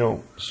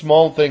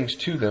 small things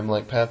to them,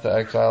 like Path to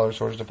Exile or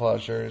Swords to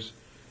Plowshares.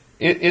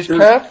 Is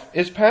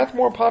Path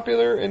more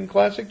popular in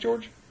Classic,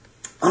 George?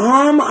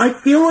 I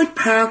feel like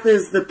Path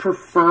is the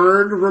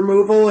preferred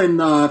removal in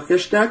the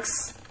fish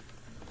decks.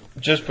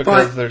 Just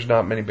because there's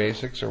not many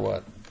basics, or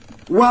what?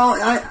 Well,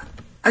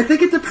 I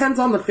think it depends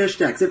on the fish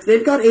decks. If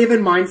they've got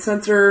Aven Mind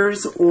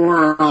Sensors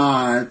or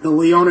the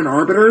Leonin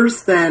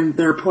Arbiters, then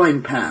they're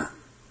playing Path.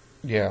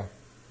 Yeah,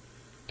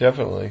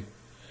 definitely.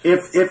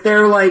 If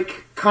they're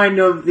like kind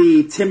of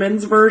the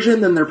Timmins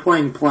version, then they're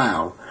playing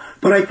Plow.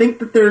 But I think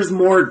that there's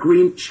more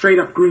straight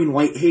up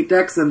green-white hate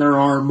decks than there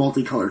are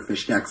multicolored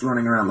fish decks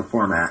running around the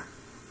format.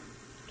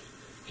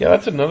 Yeah,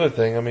 that's another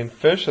thing. I mean,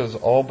 fish has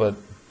all but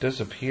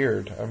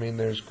disappeared. I mean,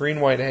 there's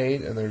green-white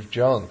hate and there's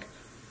junk.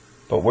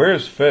 But where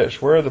is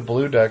fish? Where are the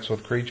blue decks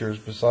with creatures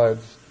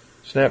besides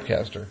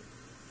Snapcaster?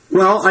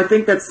 Well, I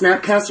think that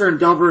Snapcaster and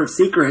Delver of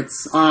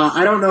Secrets,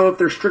 I don't know if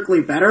they're strictly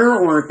better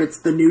or if it's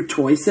the new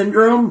toy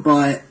syndrome,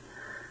 but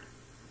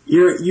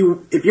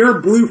if you're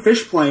a blue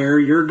fish player,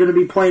 you're going to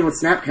be playing with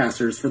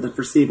Snapcasters for the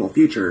foreseeable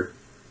future.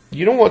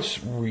 You know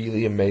what's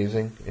really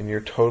amazing, and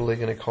you're totally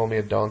going to call me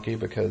a donkey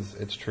because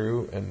it's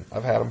true, and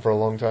I've had them for a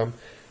long time.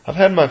 I've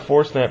had my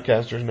 4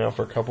 Snapcasters now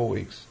for a couple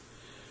weeks,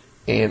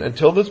 and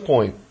until this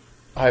point,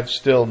 I've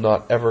still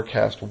not ever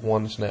cast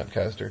one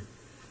Snapcaster.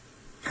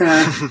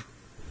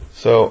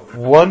 So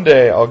one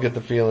day I'll get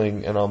the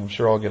feeling, and I'm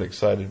sure I'll get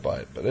excited by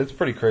it. But it's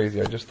pretty crazy.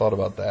 I just thought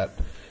about that.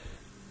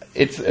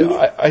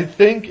 I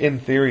think in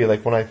theory,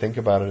 like when I think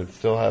about it, it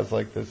still has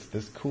like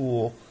this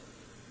cool,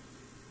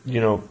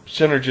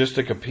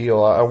 synergistic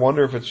appeal. I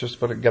wonder if it's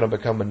just going to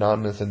become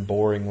monotonous and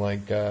boring,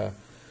 like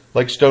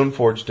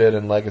Stoneforge did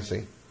in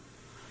Legacy.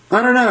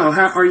 I don't know.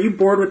 Are you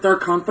bored with Dark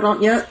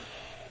Confidant yet?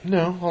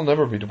 No, I'll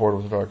never be bored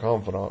with Dark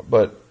Confidant.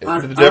 But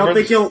I don't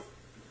think you'll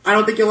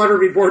ever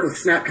be bored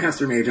with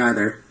Snapcaster Mage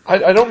either.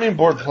 I don't mean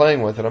bored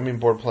playing with it. I mean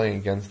bored playing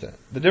against it.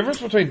 The difference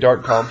between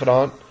Dark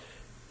Confidant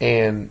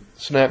and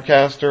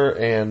Snapcaster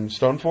and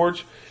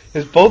Stoneforge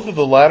is both of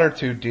the latter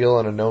two deal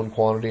in a known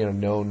quantity and a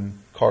known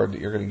card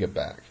that you're going to get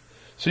back.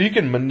 So you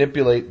can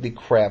manipulate the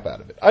crap out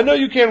of it. I know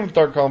you can with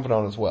Dark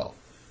Confidant as well.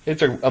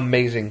 It's an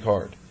amazing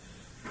card.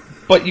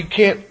 But you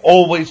can't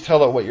always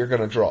tell it what you're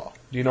going to draw.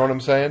 Do you know what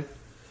I'm saying?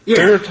 Yeah.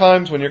 There are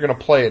times when you're going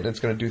to play it and it's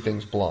going to do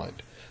things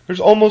blind. There's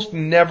almost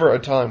never a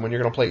time when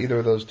you're going to play either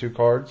of those two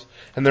cards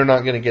and they're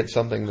not going to get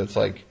something that's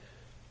like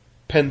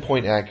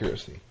pinpoint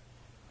accuracy.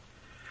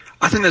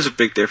 I think there's a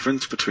big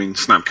difference between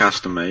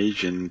Snapcaster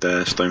Mage and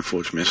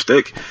Stoneforge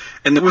Mystic.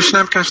 And with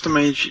Snapcaster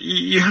Mage,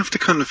 you have to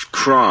kind of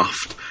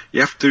craft. You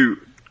have to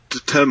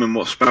determine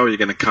what spell you're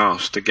going to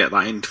cast to get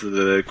that into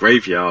the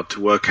graveyard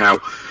to work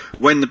out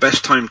when the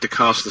best time to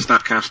cast the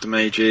Snapcaster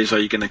Mage is. Are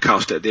you going to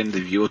cast it at the end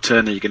of your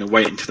turn? Are you going to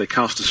wait until they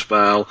cast a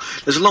spell?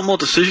 There's a lot more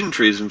decision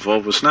trees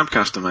involved with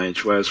Snapcaster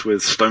Mage, whereas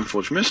with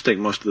Stoneforge Mystic,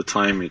 most of the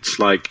time it's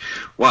like,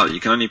 well, you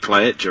can only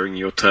play it during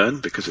your turn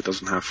because it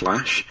doesn't have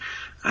flash.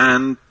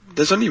 and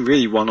there's only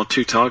really one or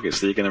two targets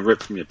that you're going to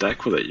rip from your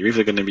deck with it. You're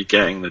either going to be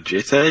getting the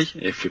Jitte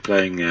if you're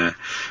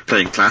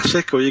playing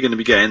Classic, or you're going to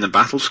be getting the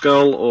Battle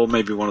Skull, or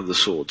maybe one of the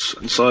swords.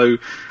 And so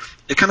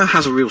it kind of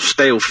has a real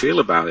stale feel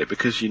about it,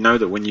 because you know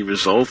that when you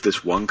resolve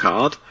this one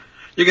card,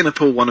 you're going to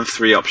pull one of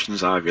three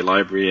options out of your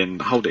library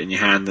and hold it in your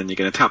hand, and you're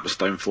going to tap the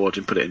Stoneforge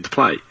and put it into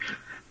play.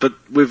 But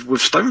with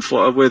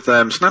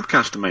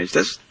Snapcaster Mage,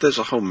 there's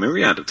a whole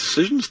myriad of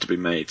decisions to be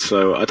made.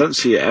 So I don't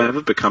see it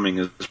ever becoming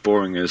as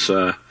boring as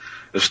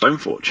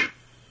Stoneforge.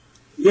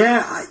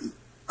 Yeah,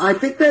 I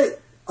think that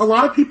a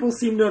lot of people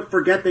seem to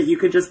forget that you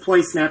could just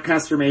play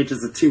Snapcaster Mage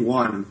as a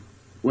 2/1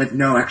 with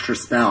no extra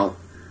spell.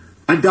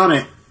 I've done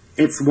it.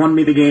 It's won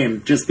me the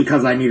game just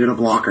because I needed a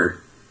blocker.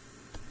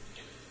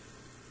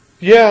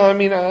 Yeah, I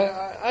mean,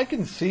 I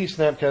can see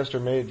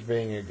Snapcaster Mage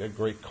being a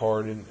great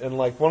card, and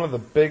like one of the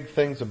big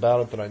things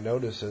about it that I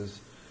notice is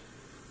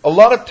a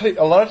lot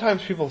of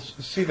times people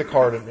see the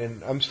card,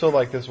 and I'm still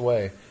like this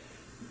way.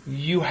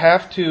 You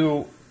have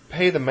to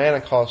pay the mana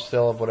cost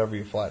still of whatever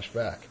you flash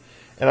back.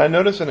 And I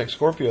noticed in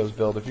Scorpio's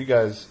build, if you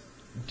guys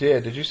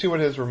did you see what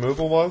his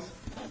removal was?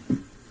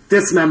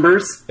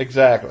 Dismembers.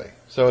 Exactly.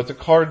 So it's a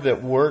card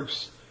that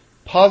works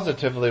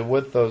positively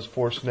with those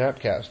 4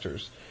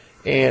 Snapcasters.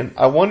 And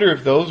I wonder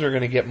if those are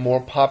going to get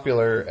more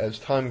popular as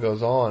time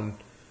goes on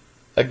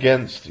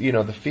against,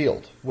 the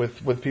field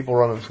with people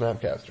running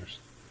Snapcasters.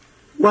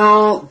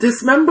 Well,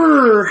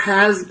 Dismember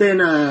has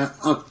been a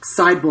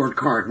sideboard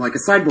card, like a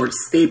sideboard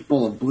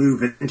staple of blue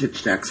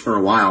vintage decks for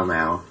a while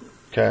now.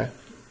 Okay.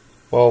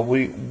 Well,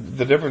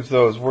 the difference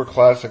though is we're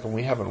Classic and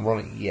we haven't run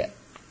it yet.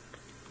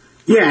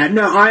 Yeah,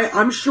 no,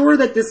 I'm sure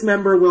that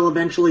Dismember will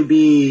eventually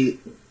be,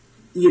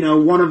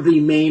 one of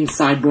the main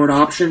sideboard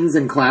options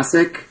in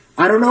Classic.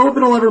 I don't know if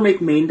it'll ever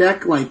make main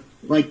deck like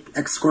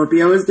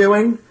Scorpio is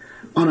doing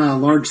on a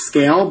large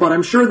scale, but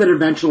I'm sure that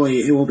eventually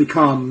it will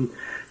become,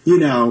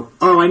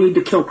 I need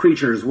to kill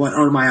creatures. What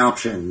are my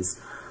options?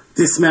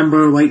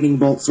 Dismember, Lightning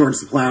Bolt,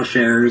 Swords to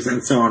Plowshares,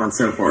 and so on and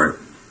so forth.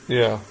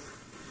 Yeah.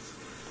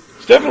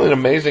 It's definitely an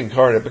amazing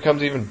card. It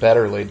becomes even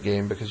better late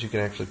game because you can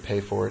actually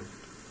pay for it.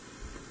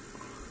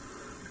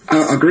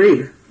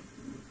 Agreed.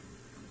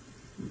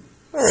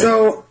 All right.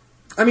 So,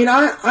 I mean,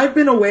 I've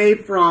been away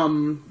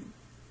from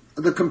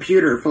the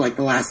computer for like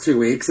the last 2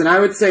 weeks, and I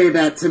would say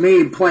that to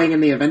me, playing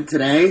in the event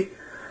today,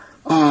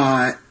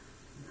 there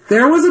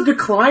was a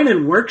decline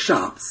in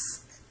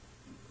workshops.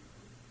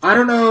 I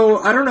don't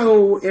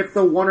know if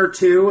the 1 or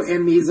 2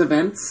 in these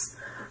events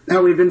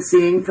that we've been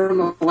seeing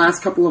from the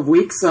last couple of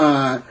weeks,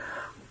 I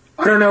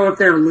don't know if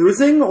they're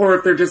losing or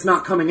if they're just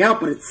not coming out,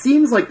 but it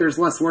seems like there's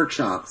less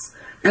workshops.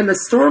 And the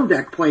Storm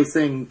deck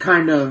placing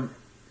kind of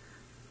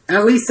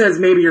at least says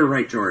maybe you're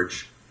right,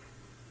 George.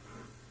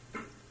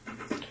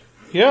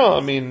 Yeah,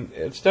 I mean,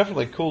 it's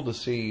definitely cool to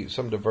see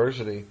some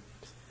diversity.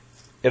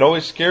 It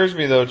always scares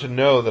me, though, to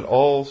know that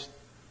all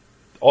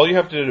you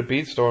have to do to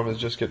beat Storm is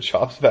just get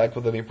shops back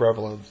with any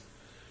prevalence.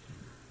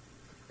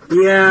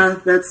 Yeah,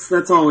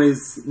 that's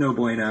always no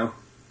bueno.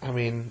 I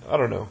mean, I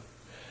don't know.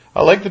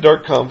 I like the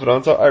Dark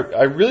Confidants.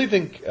 I really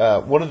think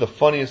one of the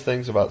funniest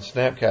things about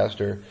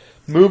Snapcaster,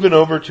 moving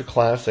over to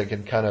Classic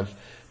and kind of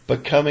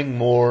becoming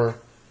more,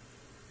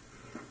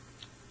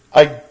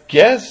 I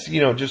guess,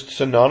 just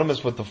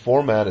synonymous with the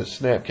format is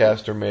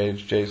Snapcaster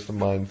Mage, Jace the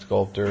Mind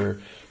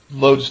Sculptor,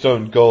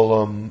 Lodestone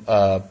Golem,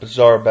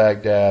 Bazaar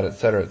Baghdad,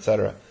 etc.,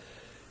 etc.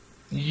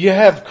 You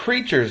have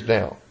creatures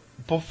now.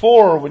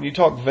 Before, when you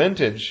talk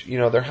vintage,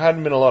 there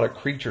hadn't been a lot of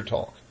creature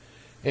talk.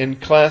 In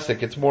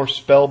Classic, it's more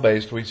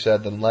spell-based, we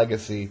said, than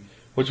Legacy,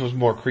 which was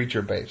more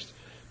creature-based.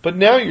 But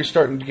now you're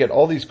starting to get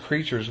all these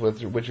creatures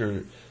which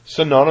are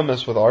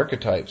synonymous with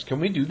archetypes. Can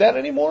we do that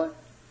anymore?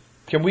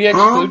 Can we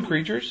exclude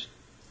creatures?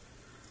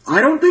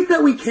 I don't think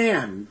that we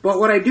can, but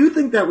what I do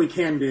think that we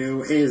can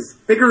do is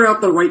figure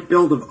out the right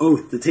build of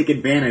Oath to take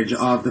advantage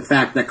of the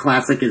fact that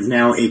Classic is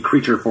now a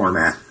creature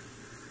format.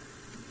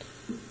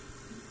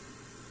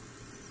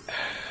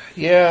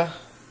 Yeah,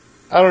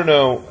 I don't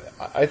know.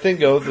 I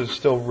think Oath is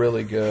still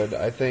really good.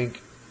 I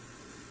think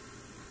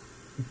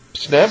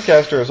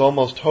Snapcaster has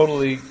almost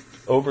totally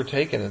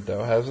overtaken it,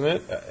 though, hasn't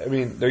it? I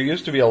mean, there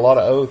used to be a lot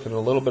of Oath and a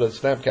little bit of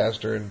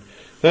Snapcaster, and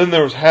then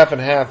there was half and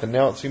half, and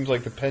now it seems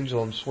like the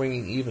pendulum's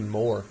swinging even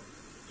more.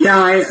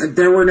 Yeah,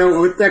 there were no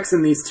Oath decks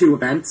in these 2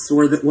 events.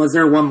 Was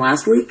there one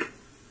last week?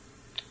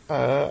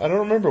 I don't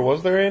remember.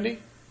 Was there, Andy?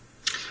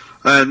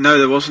 No,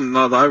 there wasn't.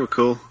 Not that I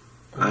recall.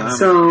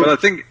 But I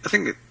think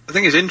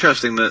it's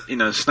interesting that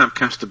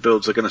Snapcaster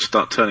builds are going to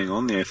start turning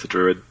on the Aether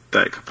Druid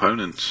deck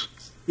opponents.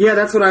 Yeah,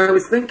 that's what I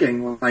was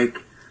thinking. Like,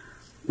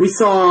 we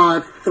saw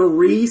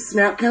 3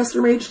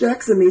 Snapcaster Mage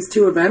decks in these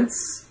 2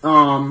 events.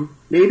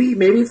 Maybe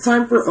it's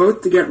time for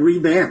Oath to get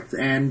revamped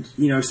and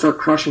start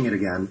crushing it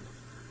again.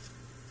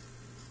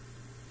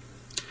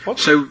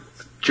 So,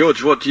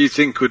 George, what do you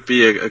think would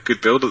be a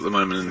good build at the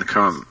moment in the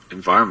current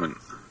environment?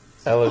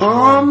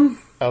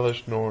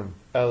 Elish Norn.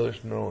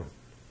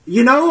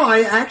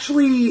 I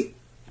actually,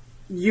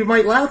 you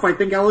might laugh, I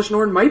think Elish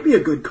Norn might be a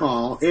good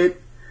call.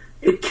 It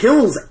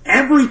kills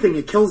everything.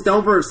 It kills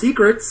Delver of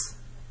Secrets.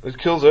 It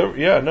kills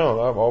every... Yeah, no,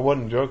 I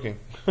wasn't joking.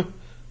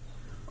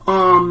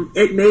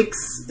 It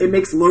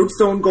makes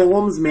lodestone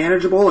golems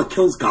manageable. It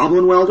kills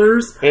goblin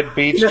welders. It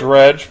beats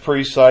dredge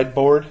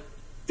pre-sideboard.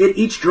 It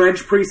eats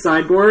dredge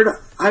pre-sideboard.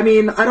 I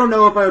mean, I don't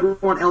know if I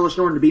would want Elish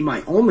Norn to be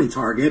my only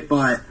target,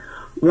 but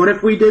what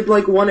if we did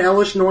like one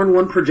Elish Norn,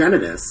 one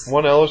Progenitus?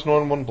 One Elish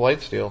Norn, one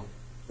Blightsteel.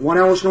 One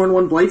Elish Norn,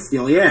 one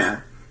Blightsteel,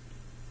 yeah.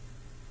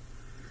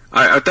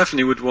 I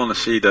definitely would want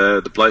to see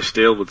the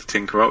Blightsteel with the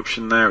Tinker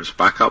option there as a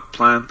backup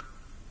plan.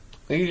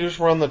 You just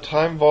run the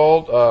Time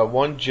Vault,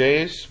 one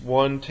Jace,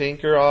 one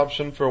Tinker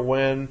option for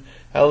when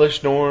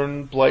Elish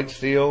Norn,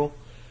 Blightsteel.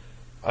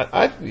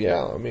 I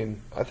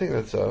think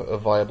that's a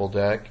viable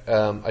deck.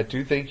 I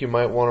do think you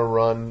might want to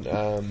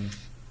run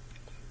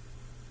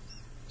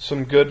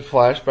some good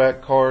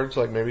flashback cards,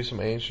 like maybe some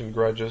Ancient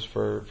Grudges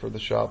for the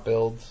shop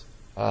builds.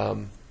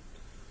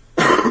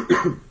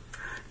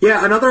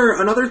 Yeah,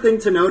 another thing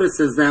to notice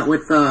is that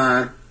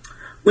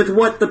with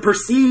what the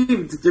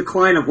perceived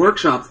decline of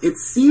workshops, it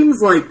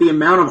seems like the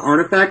amount of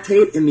artifact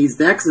hate in these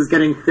decks is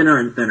getting thinner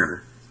and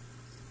thinner.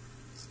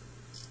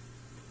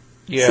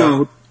 Yeah.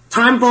 So,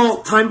 Time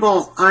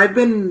Vault, I've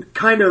been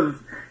kind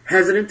of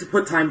hesitant to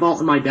put Time Vault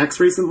in my decks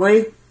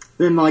recently,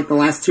 in like the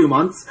last 2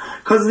 months,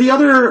 because the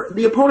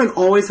opponent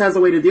always has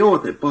a way to deal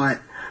with it, but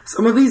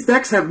some of these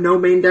decks have no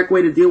main deck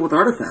way to deal with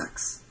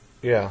artifacts.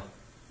 Yeah,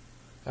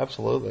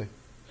 absolutely.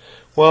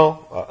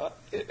 Well,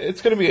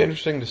 it's going to be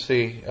interesting to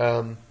see.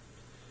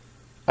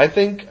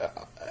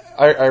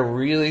 I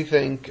really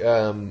think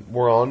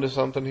we're on to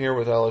something here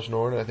with Elish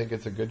Norn. I think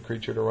it's a good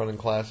creature to run in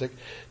Classic.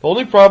 The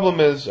only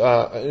problem is,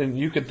 and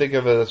you could think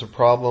of it as a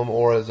problem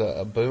or as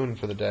a boon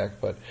for the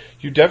deck, but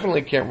you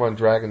definitely can't run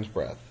Dragon's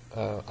Breath.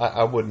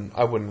 I wouldn't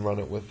run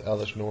it with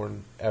Elish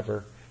Norn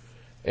ever.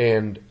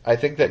 And I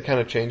think that kind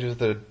of changes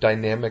the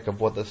dynamic of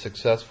what the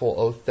successful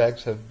Oath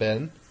decks have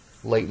been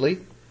lately.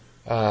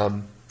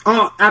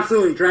 Oh,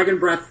 absolutely. Dragon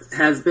Breath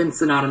has been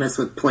synonymous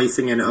with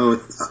placing an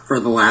Oath for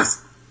the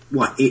last,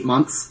 8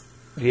 months?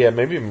 Yeah,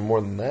 maybe even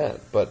more than that.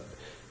 But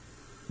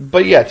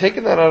yeah,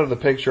 taking that out of the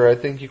picture, I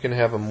think you can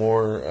have a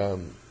more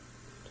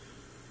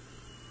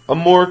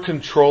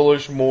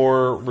controllish,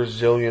 more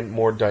resilient,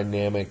 more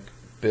dynamic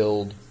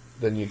build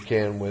than you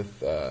can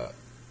with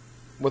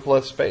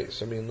less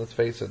space. I mean, let's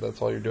face it,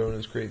 that's all you're doing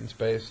is creating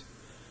space.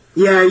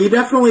 Yeah, you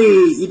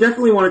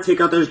definitely want to take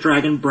out those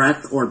Dragon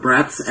Breath or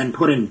Breaths and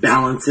put in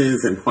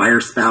Balances and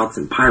Fire Spouts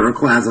and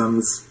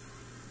Pyroclasms.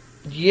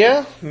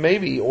 Yeah,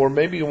 maybe. Or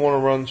maybe you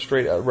want to run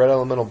straight Red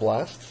Elemental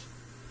Blasts.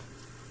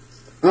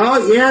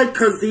 Oh, yeah,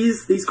 because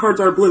these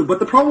cards are blue. But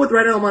the problem with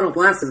Red Elemental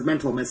Blast is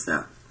Mental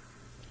Misstep.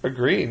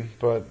 Agreed,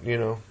 but,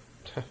 you're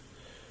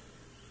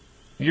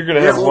going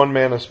to have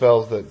one-mana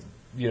spells that,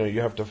 you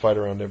have to fight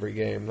around every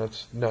game.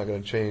 That's not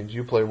going to change.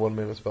 You play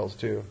one-mana spells,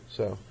 too,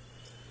 so...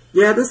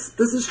 Yeah, this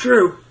is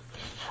true.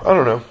 I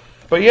don't know.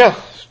 But yeah,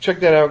 check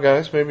that out,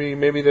 guys.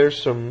 Maybe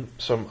there's some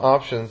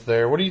options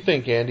there. What do you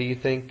think, Andy? You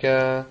think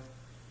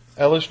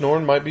Elish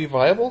Norn might be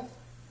viable?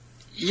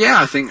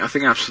 Yeah, I think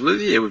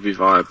absolutely it would be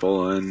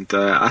viable, and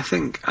I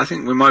think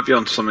we might be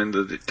on something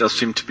that it does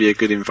seem to be a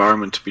good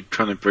environment to be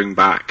trying to bring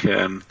back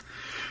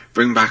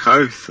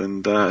Oath,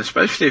 and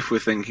especially if we're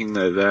thinking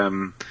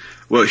that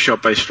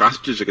workshop-based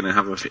strategies are going to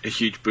have a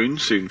huge boon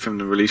soon from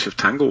the release of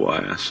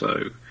Tanglewire.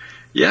 So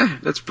yeah,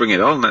 let's bring it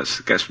on.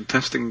 Let's get some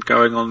testing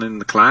going on in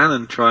the clan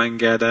and try and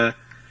get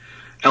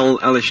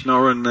Elish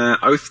Norn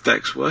Oath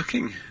decks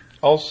working.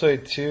 I'll say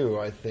too,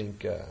 I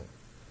think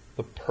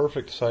the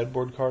perfect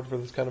sideboard card for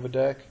this kind of a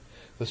deck,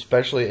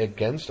 especially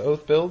against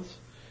Oath builds,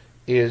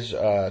 is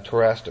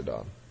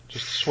Terastodon.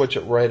 Just switch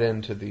it right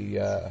into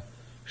the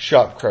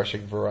shop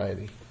crushing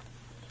variety.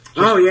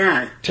 Oh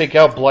yeah. Take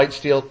out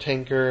Blightsteel,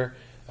 Tinker.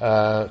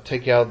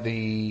 Take out the.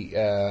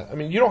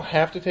 You don't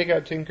have to take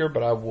out Tinker,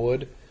 but I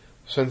would,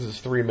 since it's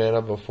 3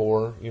 mana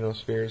before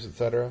spheres,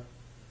 etc.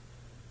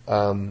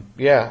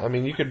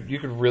 You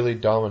could really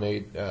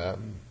dominate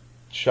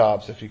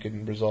shops if you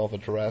can resolve a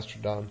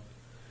Terastodon.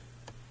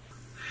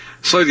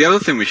 So the other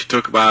thing we should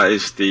talk about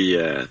is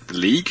the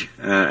league,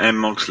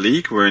 MMOG's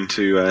League. We're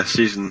into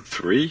season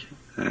 3,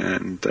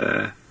 and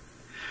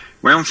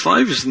round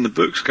 5 is in the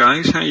books,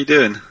 guys. How you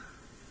doing?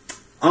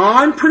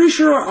 I'm pretty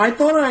sure. I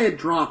thought I had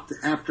dropped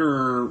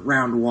after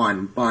round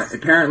 1, but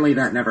apparently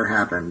that never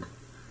happened.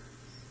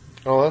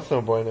 Oh, that's no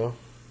bueno.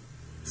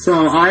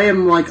 So I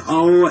am like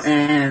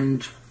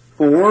 0-4,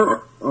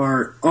 or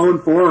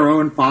 0-4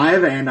 or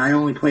 0-5, and I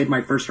only played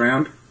my first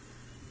round.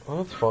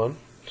 Oh, that's fun.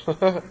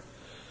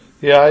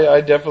 Yeah,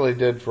 I definitely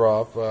did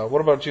drop.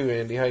 What about you,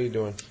 Andy? How you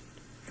doing?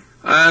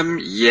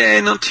 Yeah,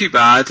 not too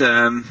bad.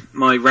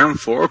 My round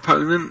 4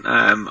 opponent,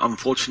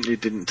 unfortunately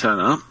didn't turn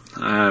up.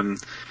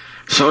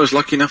 So I was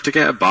lucky enough to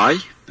get a bye,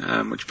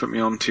 which put me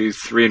on to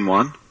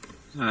 3-1.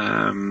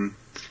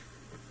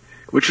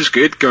 Which was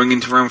good. Going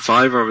into round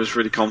 5, I was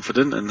really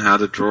confident and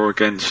had a draw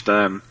against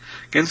the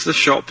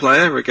shot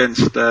player,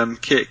 against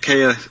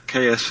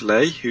KS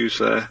Lay,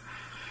 who's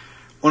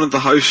one of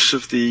the hosts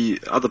of the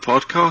other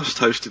podcast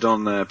hosted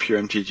on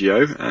Pure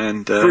MTGO.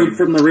 And Freed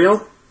from the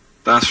Reel?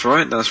 That's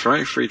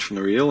right, Freed from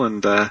the Reel.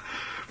 And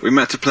we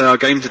met to play our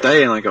game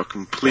today, and I got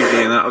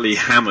completely and utterly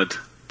hammered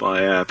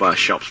by a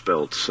shop's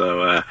build.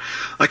 So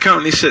I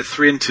currently sit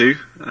 3-2,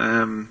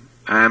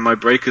 and my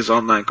breakers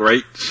aren't that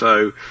great.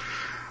 So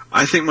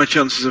I think my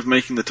chances of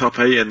making the top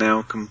 8 are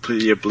now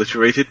completely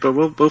obliterated. But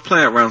we'll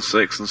play at round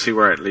 6 and see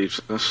where it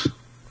leaves us.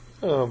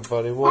 Oh,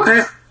 buddy,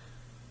 well.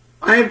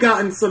 I have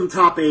gotten some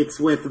top 8s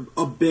with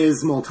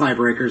abysmal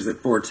tiebreakers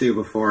at 4-2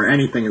 before.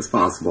 Anything is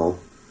possible.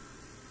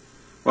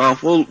 Well,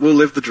 we'll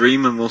live the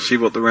dream, and we'll see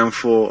what the round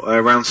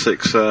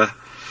 6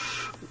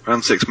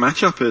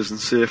 matchup is, and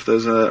see if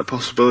there's a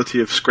possibility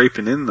of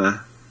scraping in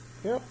there.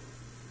 Yep.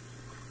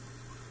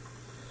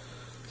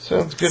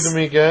 Sounds good to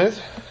me,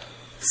 guys.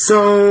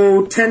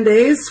 So, 10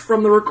 days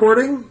from the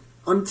recording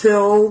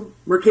until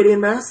Mercadian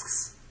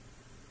Masks?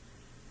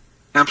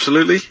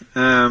 Absolutely.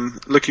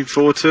 Looking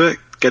forward to it.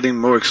 Getting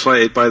more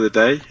excited by the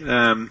day.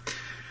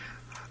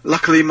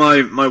 Luckily,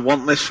 my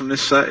want list from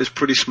this set is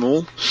pretty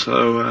small,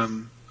 so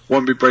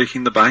won't be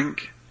breaking the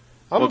bank.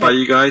 What about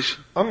you guys?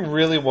 I'm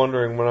really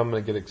wondering when I'm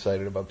going to get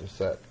excited about this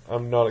set.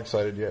 I'm not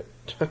excited yet.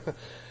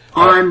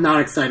 I'm not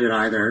excited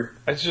either.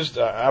 It's just,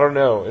 I don't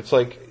know. It's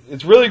like,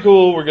 it's really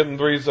cool. We're getting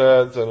 3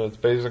 sets, and it's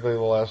basically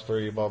the last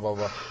 3, blah, blah,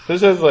 blah.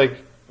 This has, like,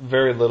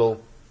 very little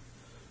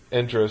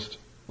interest,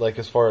 like,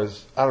 as far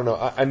as, I don't know.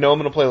 I know I'm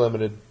going to play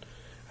Limited.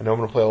 I know I'm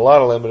going to play a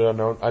lot of Limited. I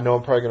know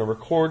I'm probably going to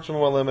record some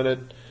of my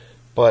Limited.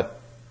 But,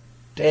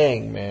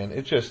 dang, man.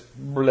 It's just,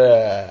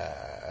 blah.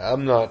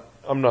 I'm not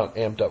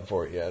amped up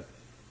for it yet.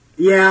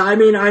 Yeah, I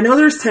mean, I know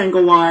there's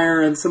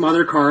Tanglewire and some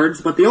other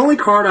cards, but the only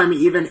card I'm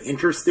even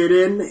interested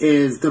in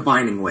is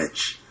Divining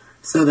Witch,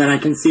 so that I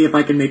can see if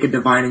I can make a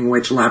Divining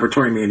Witch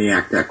Laboratory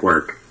Maniac deck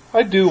work.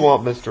 I do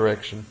want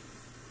Misdirection.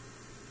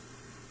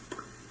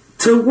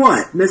 To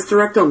what?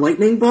 Misdirect a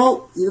Lightning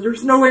Bolt?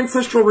 There's no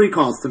Ancestral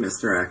Recalls to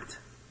misdirect.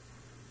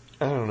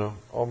 I don't know.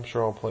 I'm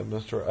sure I'll play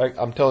Misdirection.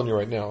 I'm telling you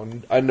right now,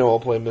 I know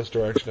I'll play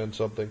Misdirection on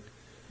something.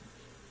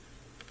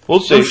 We'll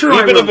see. Sure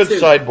Even if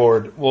it's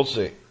sideboard, we'll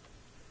see.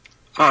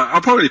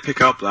 I'll probably pick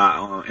up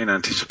that in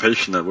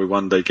anticipation that we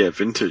one day get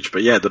Vintage.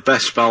 But yeah, the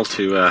best spell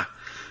to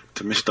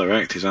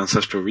misdirect is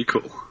Ancestral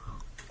Recall.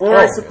 Or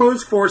I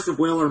suppose Force of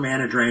Will or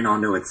Mana Drain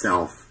onto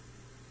itself.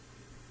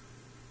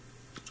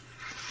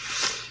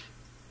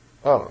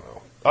 I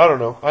don't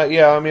know.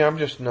 I'm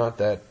just not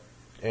that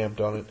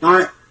amped on it.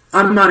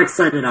 I'm not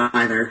excited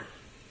either.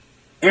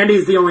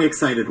 Andy's the only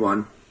excited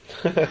one.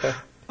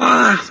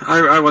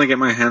 I want to get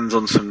my hands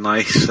on some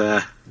nice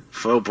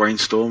foil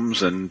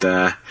Brainstorms and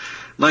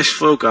nice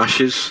foil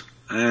Gushes,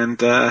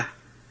 and I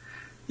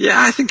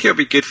think it'll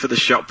be good for the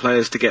shop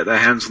players to get their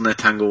hands on their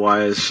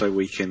Tanglewires, so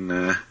we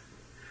can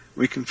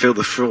feel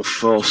the full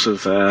force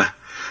of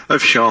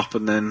Sharp,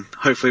 and then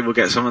hopefully we'll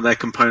get some of their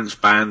components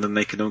banned, and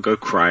they can all go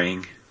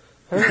crying.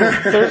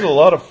 There's a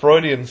lot of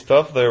Freudian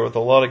stuff there with a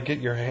lot of get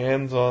your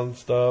hands on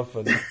stuff,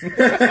 and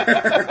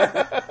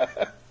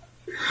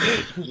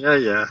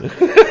yeah.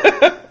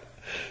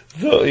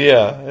 So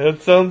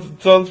it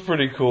sounds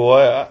pretty cool.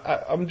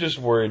 I'm just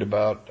worried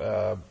about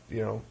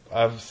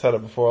I've said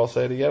it before, I'll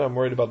say it again. I'm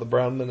worried about the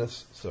Brown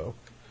Menace. So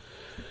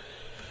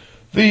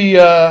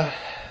I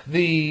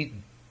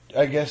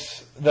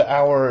guess the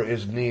hour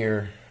is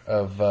near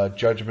of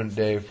Judgment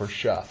Day for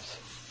shots.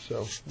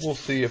 So we'll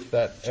see if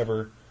that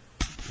ever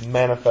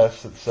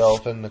manifests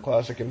itself in the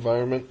classic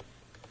environment.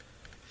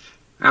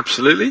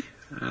 Absolutely.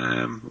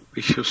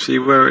 We shall see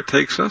where it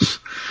takes us.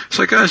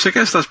 So guys, I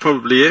guess that's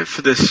probably it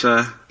for this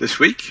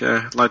week.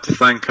 I'd like to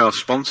thank our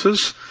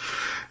sponsors,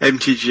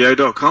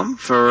 MTGO.com,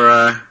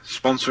 for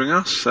sponsoring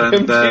us.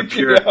 And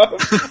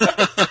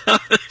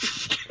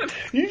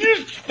You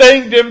just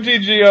thanked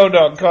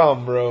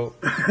MTGO.com, bro.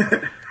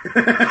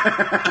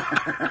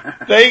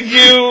 Thank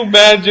you,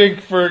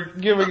 Magic, for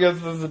giving us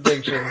this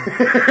addiction.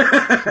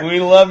 We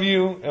love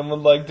you and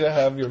would like to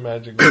have your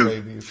Magic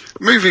babies.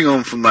 Moving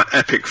on from that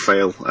epic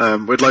fail,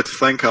 we'd like to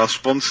thank our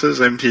sponsors,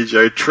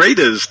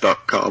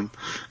 MTGOtraders.com,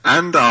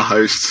 and our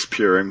hosts,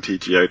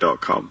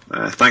 PureMTGO.com.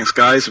 Thanks,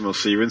 guys, and we'll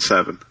see you in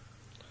 7.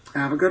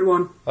 Have a good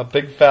one. A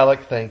big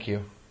phallic thank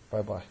you.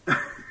 Bye-bye.